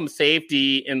draft some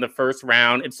safety in the first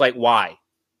round, it's like why?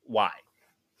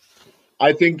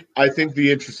 I think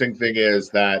the interesting thing is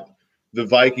that the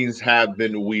Vikings have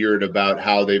been weird about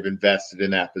how they've invested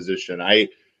in that position.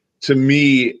 To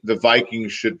me, the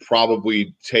Vikings should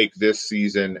probably take this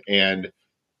season and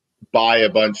buy a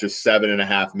bunch of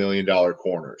 $7.5 million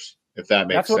corners, if that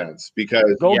makes sense.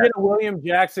 Because get a William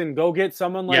Jackson, go get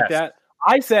someone like that.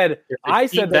 I said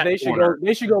that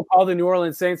they should go call the New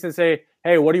Orleans Saints and say,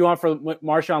 hey, what do you want for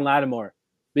Marshawn Lattimore?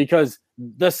 Because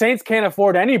the Saints can't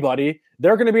afford anybody.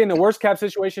 They're going to be in the worst cap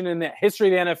situation in the history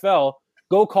of the NFL.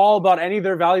 Go call about any of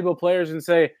their valuable players and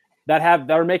say that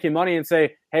are making money and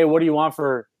say, hey, what do you want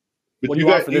for? But you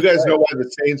guys know why the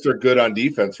Saints are good on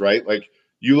defense, right? Like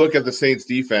you look at the Saints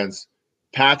defense,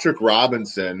 Patrick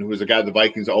Robinson, who was a guy the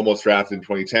Vikings almost drafted in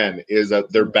 2010, is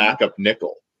their backup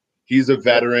nickel. He's a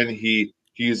veteran.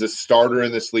 He's a starter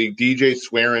in this league. DJ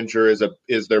Swearinger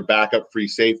is their backup free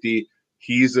safety.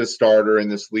 He's a starter in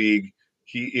this league.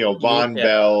 Von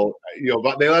Bell,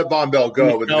 they let Von Bell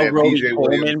go, but they have DJ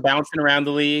Williams bouncing around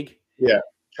the league. Yeah,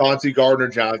 Chauncey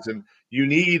Gardner-Johnson. You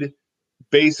need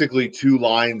basically two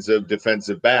lines of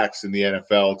defensive backs in the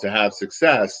NFL to have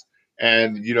success.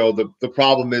 And, the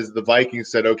problem is the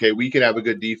Vikings said, okay, we can have a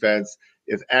good defense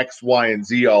if X, Y, and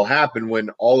Z all happen when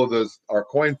all of those are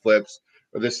coin flips.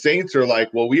 Or the Saints are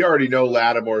like, well, we already know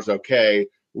Lattimore's okay.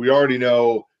 We already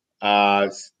know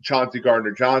Chauncey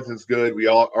Gardner-Johnson's good. We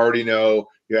all already know,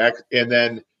 and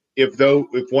then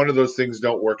if one of those things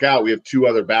don't work out, we have two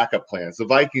other backup plans. The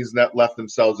Vikings left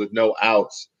themselves with no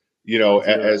outs,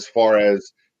 as far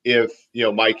as if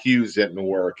Mike Hughes didn't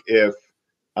work, if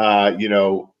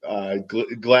Gladney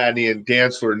and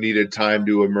Dantzler needed time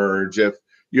to emerge, if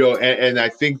and I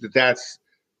think that's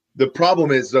the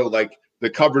problem is though, like the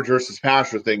coverage versus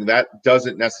passer thing, that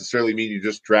doesn't necessarily mean you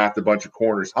just draft a bunch of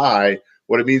corners high.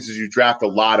 What it means is you draft a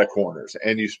lot of corners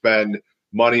and you spend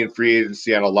money in free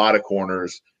agency on a lot of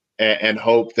corners and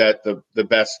hope that the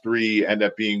best three end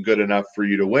up being good enough for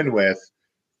you to win with.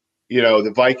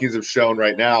 The Vikings have shown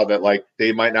right now that like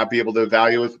they might not be able to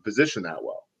evaluate the position that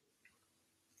well.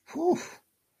 Whew.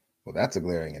 Well, that's a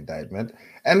glaring indictment.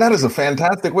 And that is a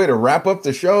fantastic way to wrap up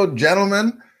the show,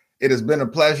 gentlemen. It has been a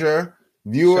pleasure.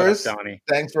 Viewers,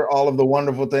 thanks for all of the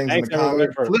wonderful things in the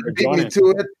comments. Beat me to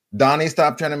it. Donnie,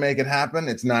 stop trying to make it happen.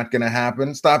 It's not going to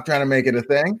happen. Stop trying to make it a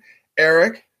thing.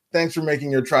 Eric, thanks for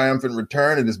making your triumphant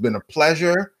return. It has been a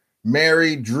pleasure.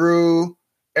 Mary, Drew,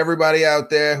 everybody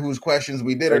out there whose questions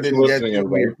we did or didn't get to,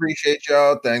 we appreciate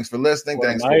y'all. Thanks for listening.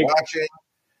 Thanks for watching.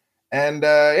 And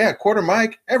Quarter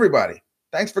Mike, everybody,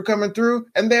 thanks for coming through.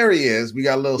 And there he is. We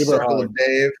got a little circle of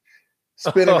Dave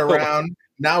spinning around.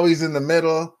 Now he's in the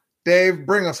middle. Dave,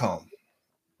 bring us home.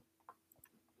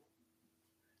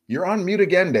 You're on mute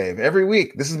again, Dave. Every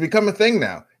week. This has become a thing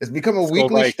now. It's become a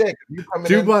weekly shtick.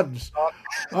 Two buttons.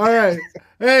 All right.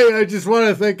 Hey, I just want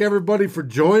to thank everybody for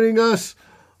joining us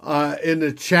in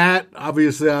the chat.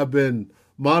 Obviously, I've been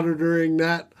monitoring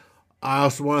that. I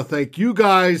also want to thank you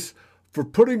guys for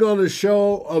putting on a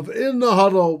show of In the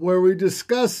Huddle where we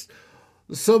discuss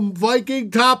some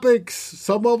Viking topics.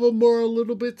 Some of them are a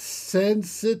little bit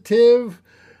sensitive.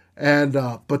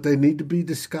 But they need to be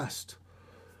discussed.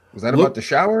 Was that about the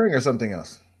showering or something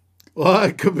else? Well,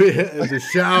 it could be the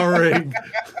showering,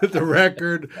 the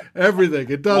record, everything.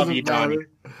 It doesn't matter.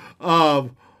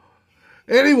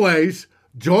 Anyways,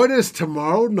 join us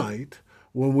tomorrow night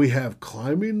when we have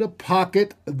Climbing the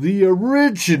Pocket, the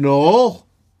original,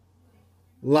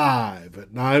 live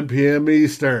at 9 p.m.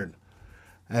 Eastern,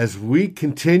 as we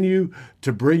continue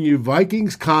to bring you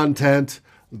Vikings content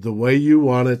the way you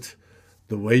want it,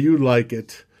 the way you like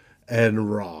it, and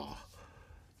raw.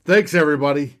 Thanks,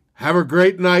 everybody. Have a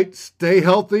great night. Stay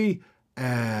healthy,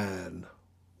 and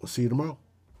we'll see you tomorrow.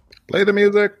 Play the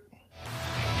music.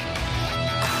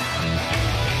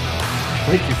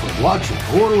 Thank you for watching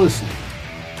or listening.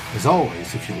 As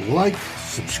always, if you like,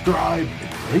 subscribe,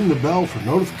 and ring the bell for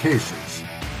notifications.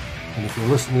 And if you're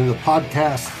listening to the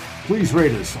podcast, please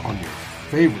rate us on your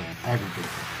favorite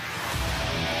aggregator.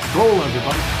 Skål,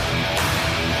 everybody.